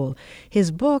Extension School.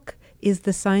 His book is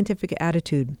The Scientific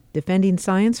Attitude, Defending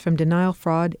Science from Denial,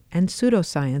 Fraud, and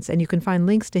Pseudoscience, and you can find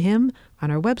links to him on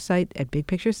our website at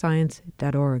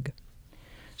bigpicturescience.org.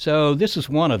 So this is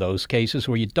one of those cases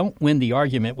where you don't win the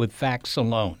argument with facts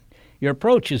alone. Your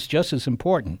approach is just as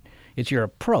important. It's your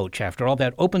approach, after all,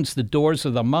 that opens the doors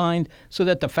of the mind so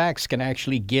that the facts can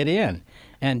actually get in.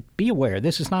 And be aware,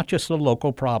 this is not just a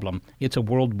local problem. It's a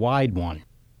worldwide one.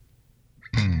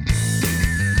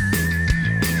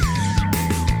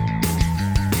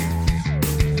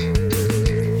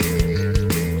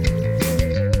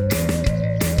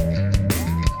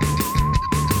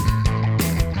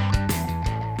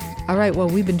 All right, well,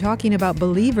 we've been talking about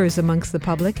believers amongst the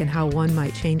public and how one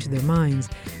might change their minds.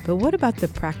 But what about the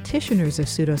practitioners of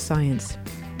pseudoscience?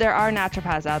 There are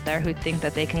naturopaths out there who think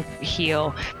that they can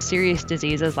heal serious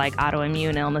diseases like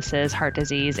autoimmune illnesses, heart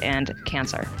disease, and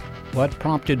cancer. What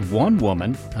prompted one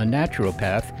woman, a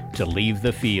naturopath, to leave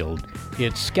the field?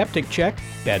 It's Skeptic Check,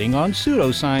 betting on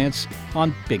pseudoscience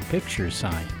on Big Picture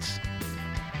Science.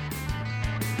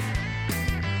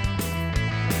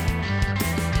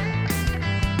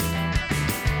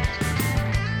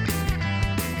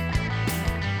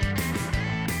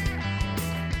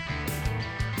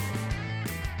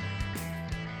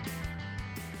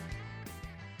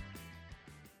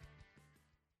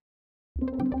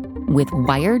 With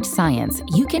Wired Science,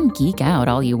 you can geek out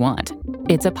all you want.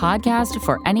 It's a podcast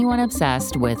for anyone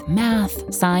obsessed with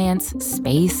math, science,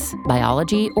 space,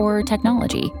 biology, or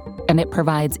technology. And it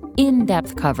provides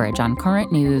in-depth coverage on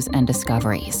current news and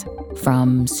discoveries.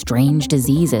 From strange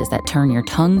diseases that turn your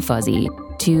tongue fuzzy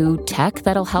to tech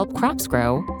that'll help crops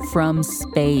grow from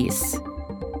space.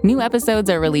 New episodes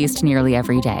are released nearly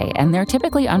every day, and they're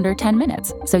typically under 10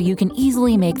 minutes, so you can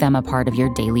easily make them a part of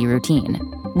your daily routine.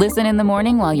 Listen in the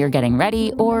morning while you're getting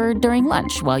ready or during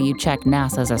lunch while you check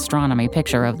NASA's astronomy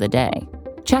picture of the day.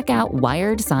 Check out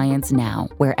Wired Science now,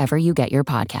 wherever you get your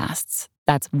podcasts.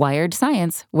 That's Wired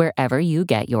Science, wherever you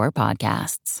get your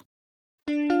podcasts.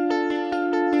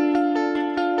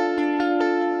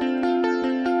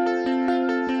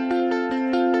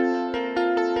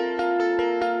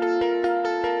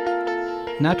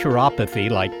 Naturopathy,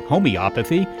 like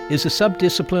homeopathy, is a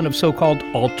subdiscipline of so-called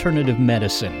alternative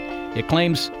medicine. It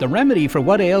claims the remedy for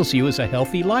what ails you is a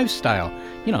healthy lifestyle.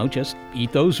 Just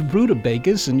eat those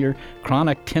rutabagas and your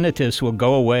chronic tinnitus will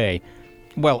go away.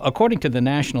 Well, according to the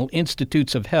National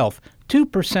Institutes of Health,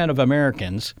 2% of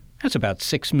Americans, that's about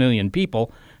 6 million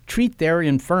people, treat their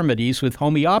infirmities with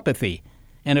homeopathy.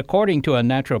 And according to a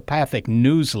naturopathic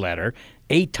newsletter,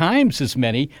 8 times as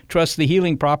many trust the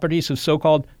healing properties of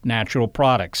so-called natural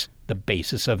products, the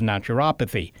basis of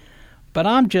naturopathy. But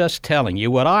I'm just telling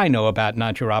you what I know about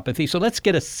naturopathy, so let's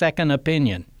get a second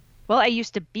opinion. Well, I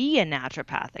used to be a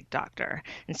naturopathic doctor,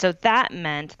 and so that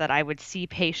meant that I would see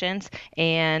patients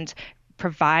and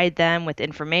provide them with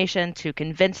information to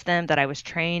convince them that I was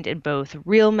trained in both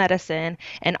real medicine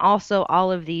and also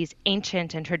all of these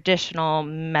ancient and traditional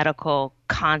medical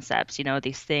concepts,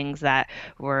 these things that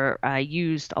were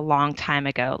used a long time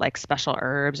ago, like special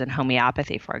herbs and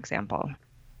homeopathy, for example.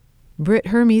 Britt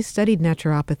Hermes studied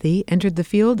naturopathy, entered the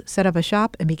field, set up a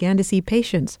shop, and began to see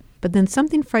patients. But then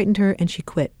something frightened her and she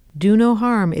quit. Do no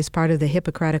harm is part of the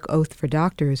Hippocratic Oath for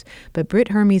doctors, but Britt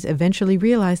Hermes eventually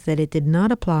realized that it did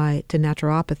not apply to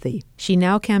naturopathy. She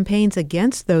now campaigns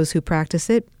against those who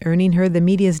practice it, earning her the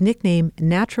media's nickname,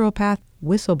 Naturopath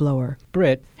Whistleblower.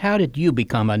 Britt, how did you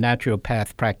become a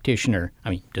naturopath practitioner?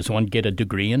 Does one get a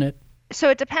degree in it? So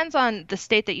it depends on the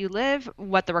state that you live,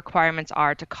 what the requirements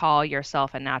are to call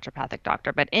yourself a naturopathic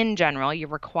doctor. But in general, you're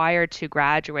required to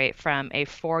graduate from a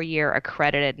 4-year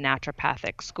accredited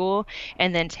naturopathic school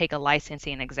and then take a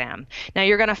licensing exam. Now,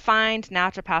 you're going to find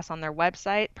naturopaths on their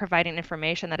website providing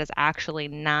information that is actually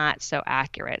not so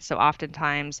accurate. So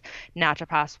oftentimes,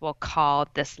 naturopaths will call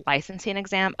this licensing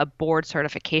exam a board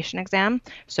certification exam.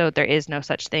 So there is no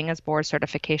such thing as board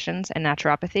certifications in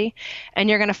naturopathy. And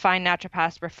you're going to find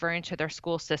naturopaths referring to their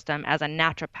school system as a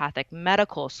naturopathic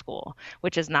medical school,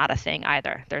 which is not a thing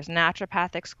either. There's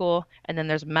naturopathic school and then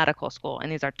there's medical school.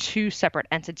 And these are 2 separate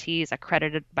entities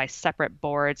accredited by separate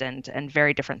boards and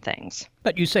very different things.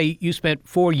 But you say you spent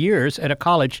 4 years at a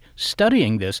college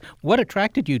studying this. What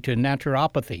attracted you to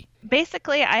naturopathy?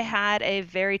 Basically, I had a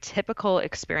very typical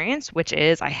experience, which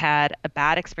is I had a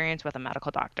bad experience with a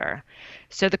medical doctor.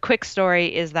 So the quick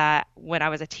story is that when I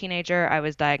was a teenager, I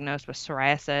was diagnosed with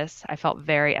psoriasis. I felt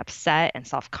very upset and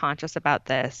self-conscious about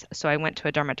this. So I went to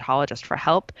a dermatologist for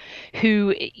help,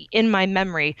 who, in my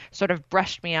memory, sort of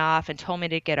brushed me off and told me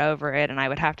to get over it, and I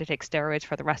would have to take steroids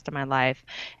for the rest of my life.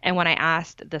 And when I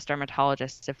asked this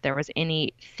dermatologist if there was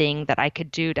anything that I could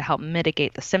do to help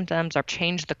mitigate the symptoms or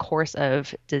change the course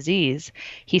of disease,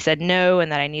 he said no,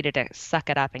 and that I needed to suck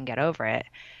it up and get over it.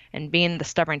 And being the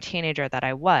stubborn teenager that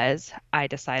I was, I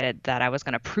decided that I was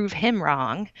going to prove him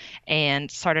wrong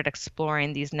and started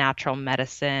exploring these natural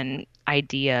medicine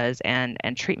ideas and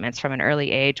treatments from an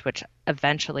early age, which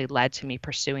eventually led to me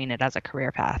pursuing it as a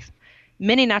career path.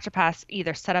 Many naturopaths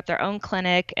either set up their own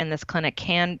clinic, and this clinic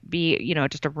can be,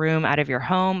 just a room out of your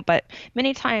home. But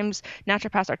many times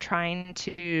naturopaths are trying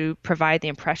to provide the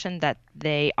impression that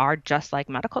they are just like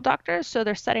medical doctors. So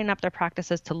they're setting up their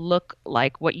practices to look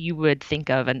like what you would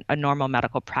think of a normal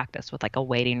medical practice, with like a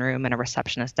waiting room and a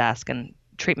receptionist desk and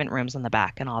treatment rooms in the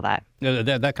back and all that.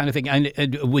 That kind of thing.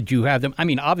 And would you have them? I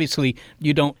mean, obviously,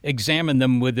 you don't examine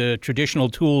them with the traditional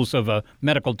tools of a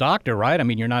medical doctor, right? I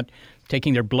mean, you're not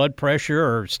taking their blood pressure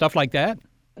or stuff like that?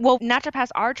 Well, naturopaths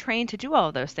are trained to do all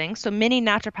of those things. So many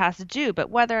naturopaths do, but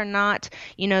whether or not,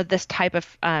 this type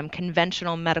of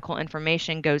conventional medical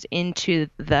information goes into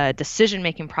the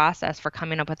decision-making process for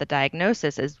coming up with a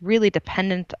diagnosis is really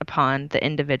dependent upon the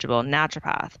individual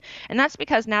naturopath. And that's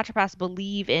because naturopaths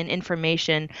believe in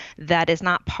information that is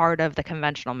not part of the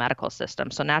conventional medical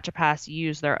system. So naturopaths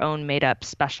use their own made-up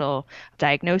special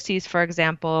diagnoses, for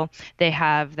example. They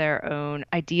have their own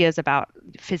ideas about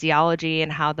physiology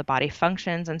and how the body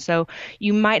functions. And so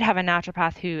you might have a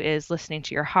naturopath who is listening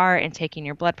to your heart and taking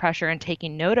your blood pressure and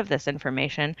taking note of this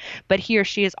information, but he or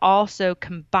she is also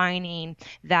combining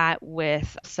that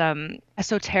with some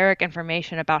esoteric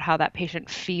information about how that patient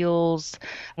feels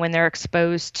when they're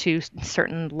exposed to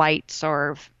certain lights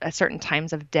or at certain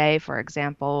times of day, for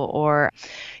example, or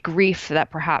grief that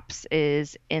perhaps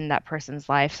is in that person's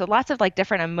life. So lots of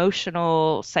different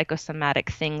emotional,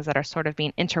 psychosomatic things that are sort of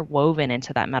being interwoven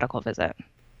into that medical visit.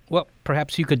 Well,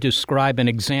 perhaps you could describe an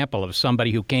example of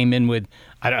somebody who came in with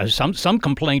some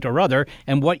complaint or other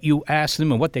and what you asked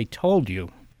them and what they told you.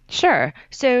 Sure.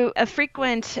 So a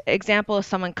frequent example is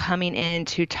someone coming in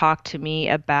to talk to me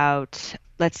about,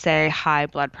 let's say, high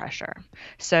blood pressure.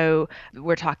 So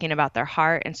we're talking about their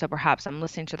heart, and so perhaps I'm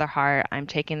listening to their heart, I'm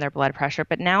taking their blood pressure,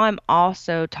 but now I'm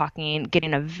also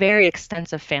getting a very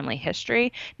extensive family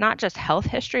history, not just health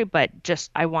history, but just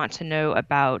I want to know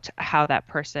about how that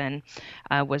person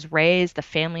was raised, the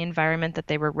family environment that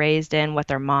they were raised in, what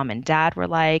their mom and dad were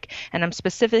like, and I'm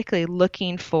specifically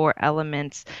looking for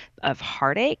elements of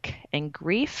heartache and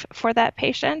grief for that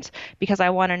patient because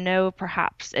I want to know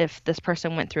perhaps if this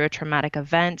person went through a traumatic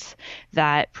event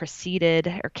that preceded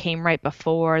or came right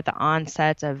before the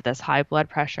onset of this high blood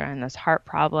pressure and this heart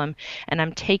problem. And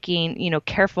I'm taking,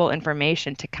 careful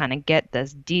information to kind of get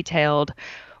this detailed,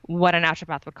 what a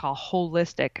naturopath would call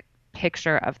holistic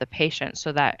picture of the patient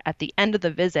so that at the end of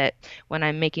the visit, when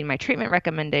I'm making my treatment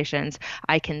recommendations,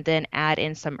 I can then add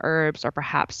in some herbs or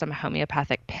perhaps some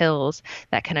homeopathic pills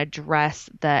that can address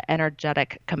the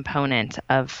energetic component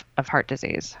of heart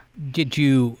disease. Did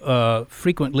you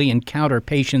frequently encounter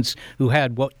patients who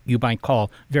had what you might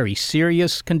call very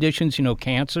serious conditions,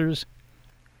 cancers?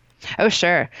 Oh,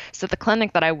 sure. So the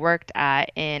clinic that I worked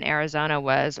at in Arizona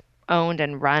was owned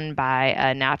and run by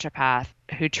a naturopath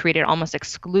who treated almost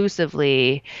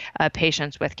exclusively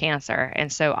patients with cancer.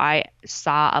 And so I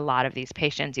saw a lot of these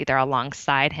patients either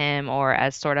alongside him or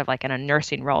as sort of in a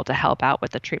nursing role to help out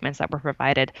with the treatments that were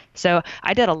provided. So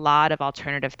I did a lot of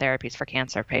alternative therapies for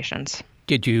cancer patients.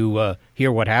 Did you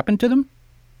hear what happened to them?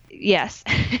 Yes.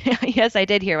 Yes, I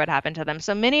did hear what happened to them.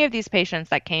 So many of these patients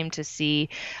that came to see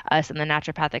us in the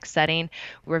naturopathic setting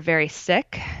were very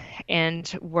sick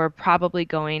and were probably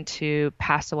going to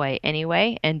pass away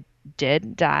anyway and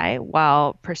did die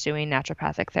while pursuing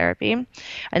naturopathic therapy.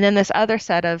 And then this other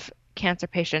set of cancer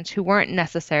patients who weren't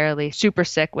necessarily super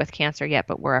sick with cancer yet,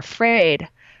 but were afraid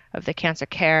of the cancer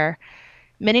care,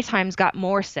 many times got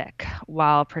more sick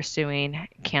while pursuing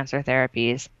cancer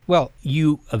therapies. Well,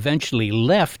 you eventually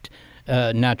left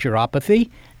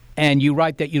naturopathy, and you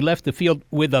write that you left the field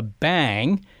with a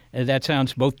bang. That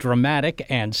sounds both dramatic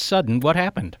and sudden. What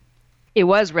happened? It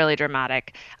was really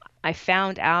dramatic. I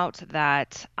found out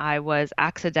that I was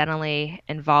accidentally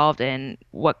involved in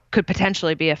what could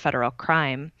potentially be a federal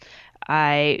crime.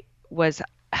 I was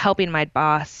helping my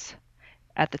boss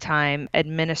at the time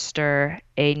administer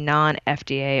a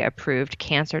non-FDA approved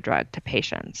cancer drug to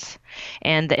patients.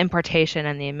 And the importation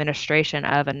and the administration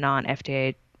of a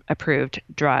non-FDA approved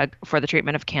drug for the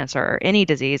treatment of cancer or any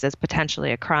disease is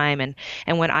potentially a crime.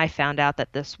 And when I found out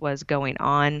that this was going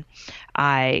on,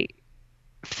 I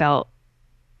felt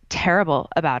terrible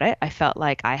about it. I felt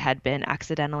like I had been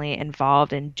accidentally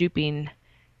involved in duping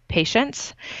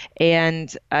patients.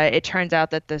 And it turns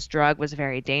out that this drug was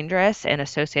very dangerous and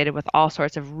associated with all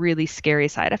sorts of really scary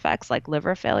side effects like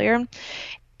liver failure.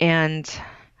 And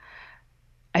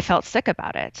I felt sick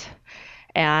about it.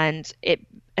 And it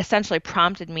essentially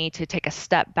prompted me to take a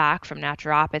step back from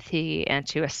naturopathy and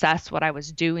to assess what I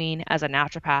was doing as a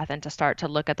naturopath and to start to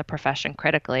look at the profession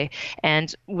critically.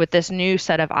 And with this new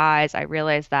set of eyes, I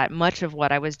realized that much of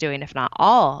what I was doing, if not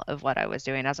all of what I was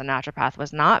doing as a naturopath,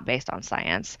 was not based on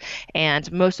science.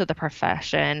 And most of the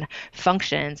profession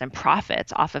functions and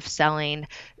profits off of selling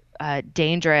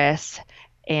dangerous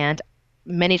and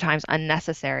many times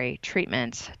unnecessary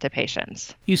treatments to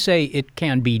patients. You say it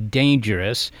can be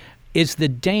dangerous. Is the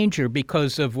danger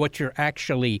because of what you're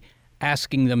actually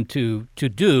asking them to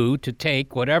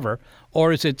take, whatever?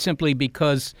 Or is it simply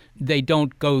because they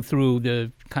don't go through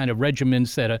the kind of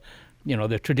regimens that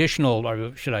the traditional,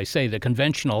 or should I say the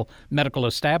conventional medical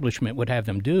establishment would have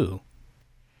them do?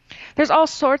 There's all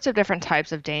sorts of different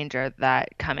types of danger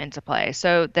that come into play.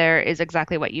 So there is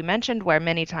exactly what you mentioned, where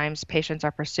many times patients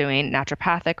are pursuing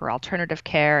naturopathic or alternative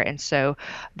care, and so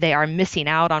they are missing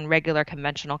out on regular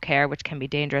conventional care, which can be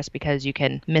dangerous because you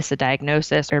can miss a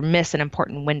diagnosis or miss an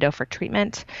important window for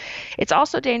treatment. It's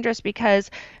also dangerous because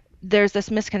there's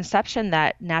this misconception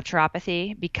that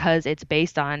naturopathy, because it's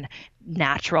based on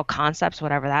natural concepts,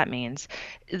 whatever that means,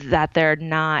 that they're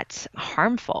not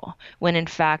harmful, when in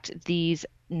fact these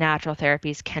natural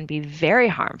therapies can be very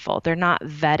harmful. They're not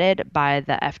vetted by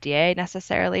the FDA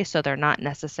necessarily, so they're not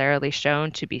necessarily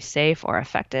shown to be safe or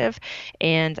effective.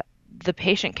 And the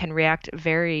patient can react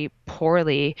very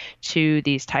poorly to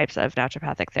these types of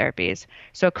naturopathic therapies.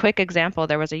 So a quick example,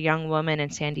 there was a young woman in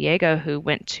San Diego who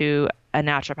went to a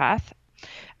naturopath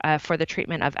for the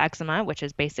treatment of eczema, which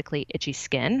is basically itchy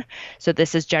skin. So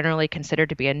this is generally considered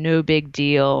to be a no big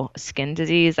deal skin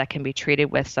disease that can be treated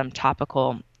with some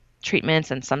topical treatments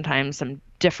and sometimes some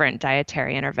different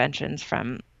dietary interventions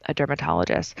from a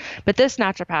dermatologist. But this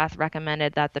naturopath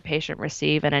recommended that the patient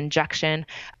receive an injection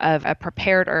of a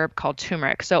prepared herb called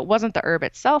turmeric. So it wasn't the herb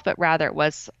itself, but rather it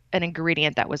was an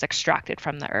ingredient that was extracted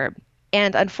from the herb.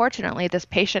 And unfortunately, this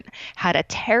patient had a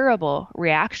terrible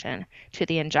reaction to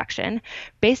the injection,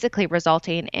 basically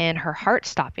resulting in her heart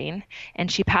stopping,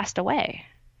 and she passed away.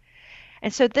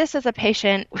 And so this is a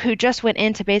patient who just went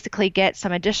in to basically get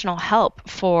some additional help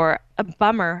for a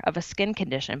bummer of a skin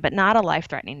condition, but not a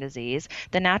life-threatening disease.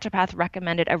 The naturopath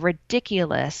recommended a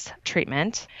ridiculous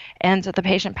treatment, and the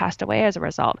patient passed away as a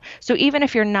result. So even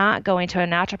if you're not going to a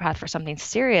naturopath for something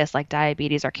serious like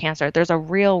diabetes or cancer, there's a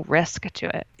real risk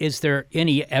to it. Is there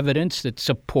any evidence that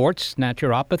supports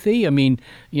naturopathy? I mean,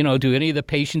 do any of the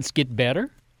patients get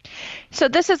better? So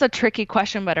this is a tricky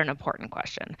question, but an important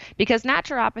question, because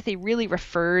naturopathy really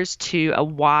refers to a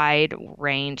wide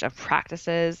range of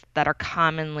practices that are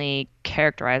commonly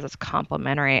characterized as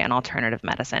complementary and alternative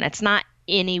medicine. It's not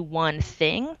any one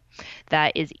thing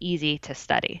that is easy to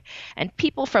study. And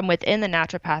people from within the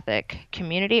naturopathic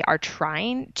community are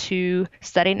trying to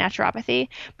study naturopathy,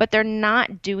 but they're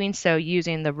not doing so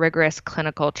using the rigorous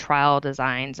clinical trial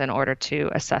designs in order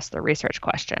to assess the research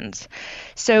questions.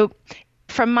 So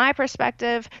from my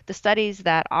perspective, the studies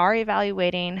that are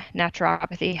evaluating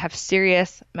naturopathy have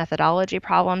serious methodology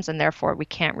problems, and therefore we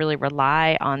can't really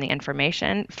rely on the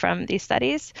information from these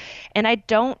studies. And I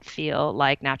don't feel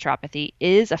like naturopathy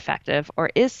is effective or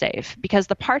is safe, because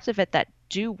the parts of it that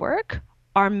do work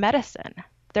are medicine.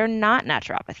 They're not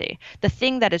naturopathy. The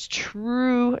thing that is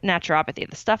true naturopathy,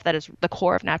 the stuff that is the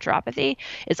core of naturopathy,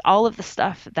 is all of the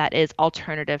stuff that is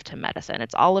alternative to medicine.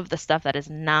 It's all of the stuff that is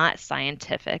not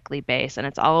scientifically based, and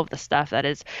it's all of the stuff that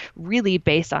is really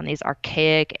based on these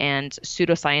archaic and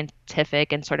pseudoscientific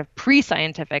and sort of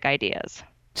pre-scientific ideas.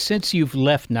 Since you've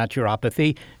left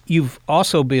naturopathy, you've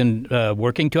also been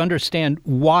working to understand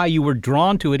why you were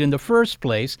drawn to it in the first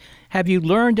place. Have you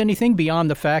learned anything beyond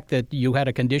the fact that you had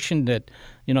a condition that,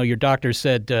 your doctor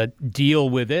said deal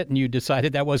with it, and you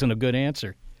decided that wasn't a good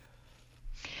answer?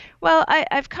 Well,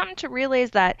 I've come to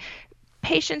realize that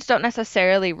patients don't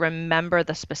necessarily remember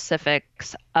the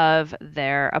specifics of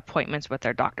their appointments with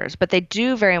their doctors, but they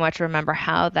do very much remember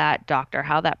how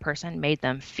that person made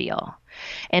them feel.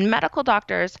 And medical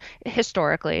doctors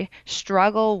historically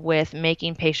struggle with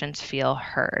making patients feel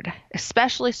heard,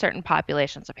 especially certain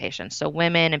populations of patients. So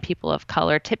women and people of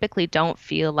color typically don't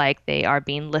feel like they are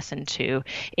being listened to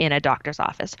in a doctor's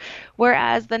office,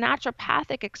 whereas the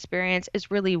naturopathic experience is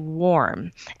really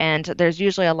warm, and there's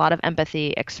usually a lot of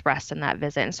empathy expressed in that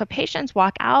visit. And so patients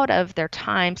walk out of their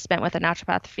time spent with a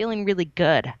naturopath feeling really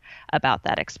good about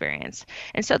that experience.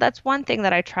 And so that's one thing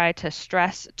that I try to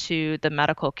stress to the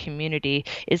medical community,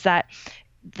 is that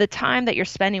the time that you're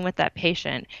spending with that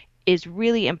patient is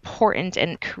really important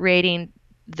in creating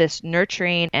this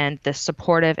nurturing and this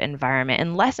supportive environment.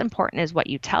 And less important is what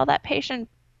you tell that patient,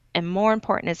 and more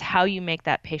important is how you make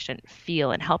that patient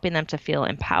feel, and helping them to feel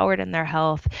empowered in their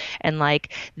health and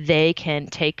like they can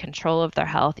take control of their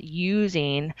health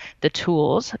using the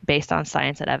tools based on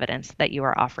science and evidence that you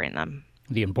are offering them.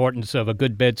 The importance of a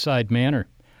good bedside manner.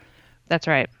 That's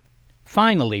right.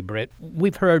 Finally, Britt,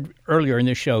 we've heard earlier in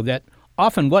this show that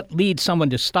often what leads someone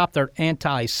to stop their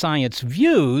anti-science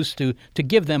views, to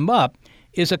give them up,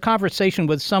 is a conversation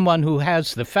with someone who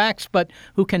has the facts but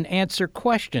who can answer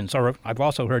questions. Or I've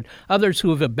also heard others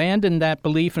who have abandoned that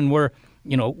belief and were,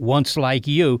 once like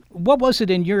you. What was it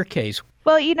in your case?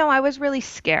 Well, I was really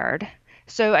scared.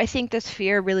 So I think this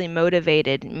fear really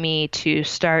motivated me to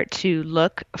start to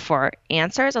look for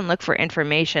answers and look for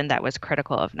information that was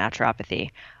critical of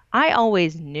naturopathy. I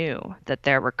always knew that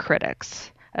there were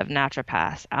critics of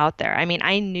naturopaths out there. I mean,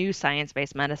 I knew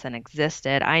science-based medicine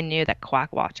existed. I knew that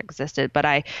Quackwatch existed, but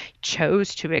I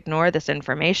chose to ignore this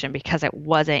information because it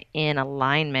wasn't in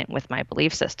alignment with my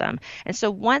belief system. And so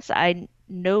once I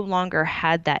no longer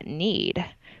had that need,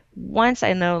 once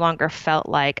I no longer felt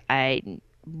like I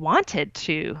wanted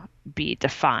to be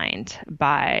defined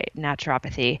by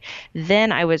naturopathy,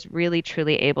 then I was really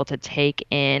truly able to take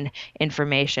in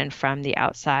information from the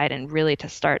outside and really to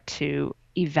start to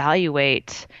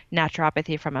evaluate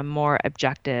naturopathy from a more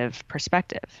objective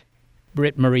perspective.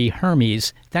 Britt Marie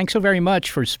Hermes, thanks so very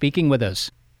much for speaking with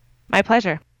us. My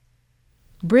pleasure.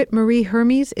 Britt Marie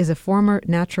Hermes is a former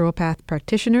naturopath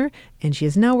practitioner, and she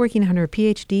is now working on her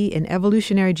PhD in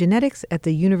evolutionary genetics at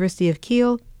the University of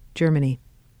Kiel, Germany.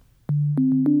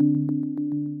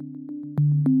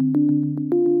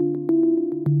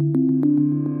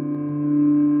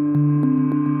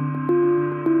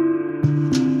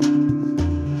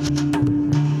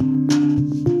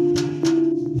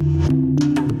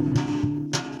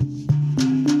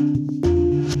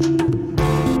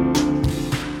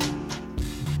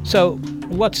 So,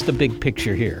 what's the big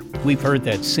picture here? We've heard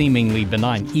that seemingly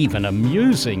benign, even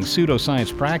amusing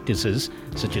pseudoscience practices,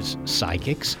 such as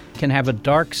psychics, can have a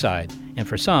dark side. And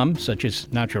for some, such as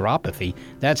naturopathy,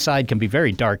 that side can be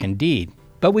very dark indeed.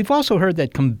 But we've also heard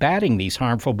that combating these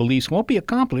harmful beliefs won't be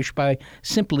accomplished by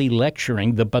simply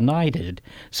lecturing the benighted.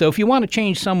 So if you want to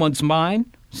change someone's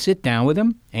mind, sit down with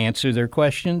them, answer their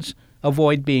questions,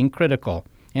 avoid being critical.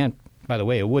 And by the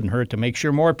way, it wouldn't hurt to make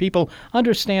sure more people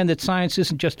understand that science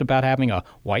isn't just about having a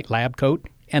white lab coat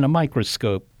and a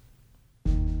microscope.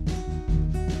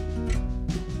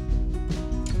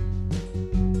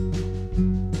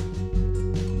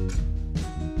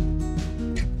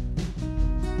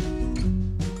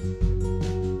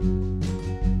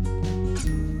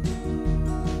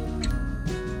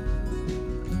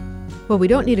 Well, we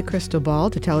don't need a crystal ball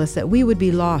to tell us that we would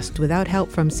be lost without help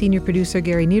from senior producer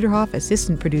Gary Niederhoff,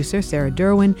 assistant producer Sarah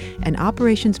Derwin, and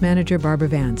operations manager Barbara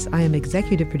Vance. I am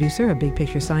executive producer of Big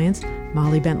Picture Science,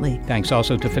 Molly Bentley. Thanks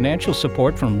also to financial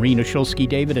support from Rena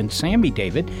Shulsky-David and Sammy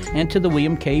David, and to the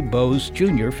William K. Bowes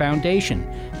Jr. Foundation.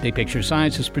 Big Picture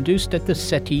Science is produced at the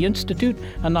SETI Institute,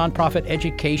 a nonprofit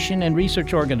education and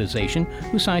research organization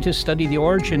whose scientists study the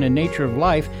origin and nature of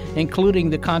life, including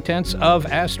the contents of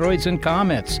asteroids and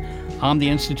comets. I'm the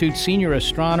Institute's senior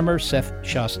astronomer, Seth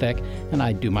Shostak, and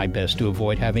I do my best to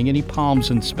avoid having any palms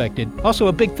inspected. Also,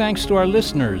 a big thanks to our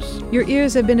listeners. Your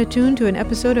ears have been attuned to an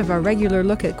episode of our regular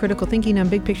look at critical thinking on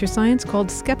Big Picture Science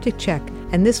called Skeptic Check,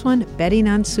 and this one, Betting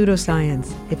on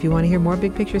Pseudoscience. If you want to hear more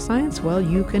Big Picture Science, well,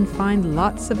 you can find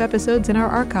lots of episodes in our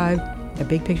archive at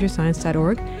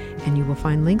bigpicturescience.org, and you will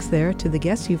find links there to the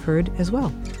guests you've heard as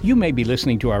well. You may be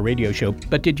listening to our radio show,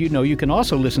 but did you know you can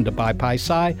also listen to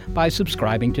BiPi-Sci by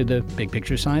subscribing to the Big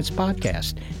Picture Science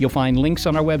podcast? You'll find links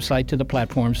on our website to the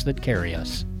platforms that carry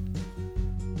us.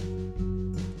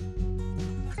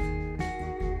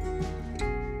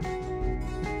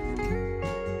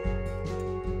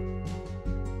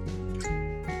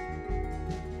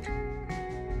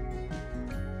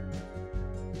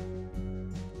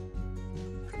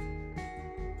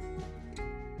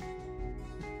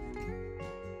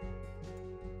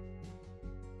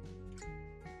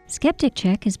 Skeptic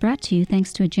Check is brought to you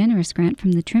thanks to a generous grant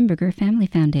from the Trimberger Family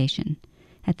Foundation.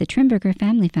 At the Trimberger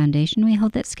Family Foundation, we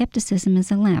hold that skepticism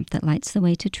is a lamp that lights the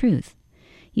way to truth.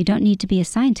 You don't need to be a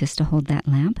scientist to hold that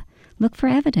lamp. Look for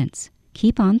evidence.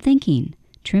 Keep on thinking.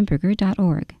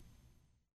 Trimberger.org.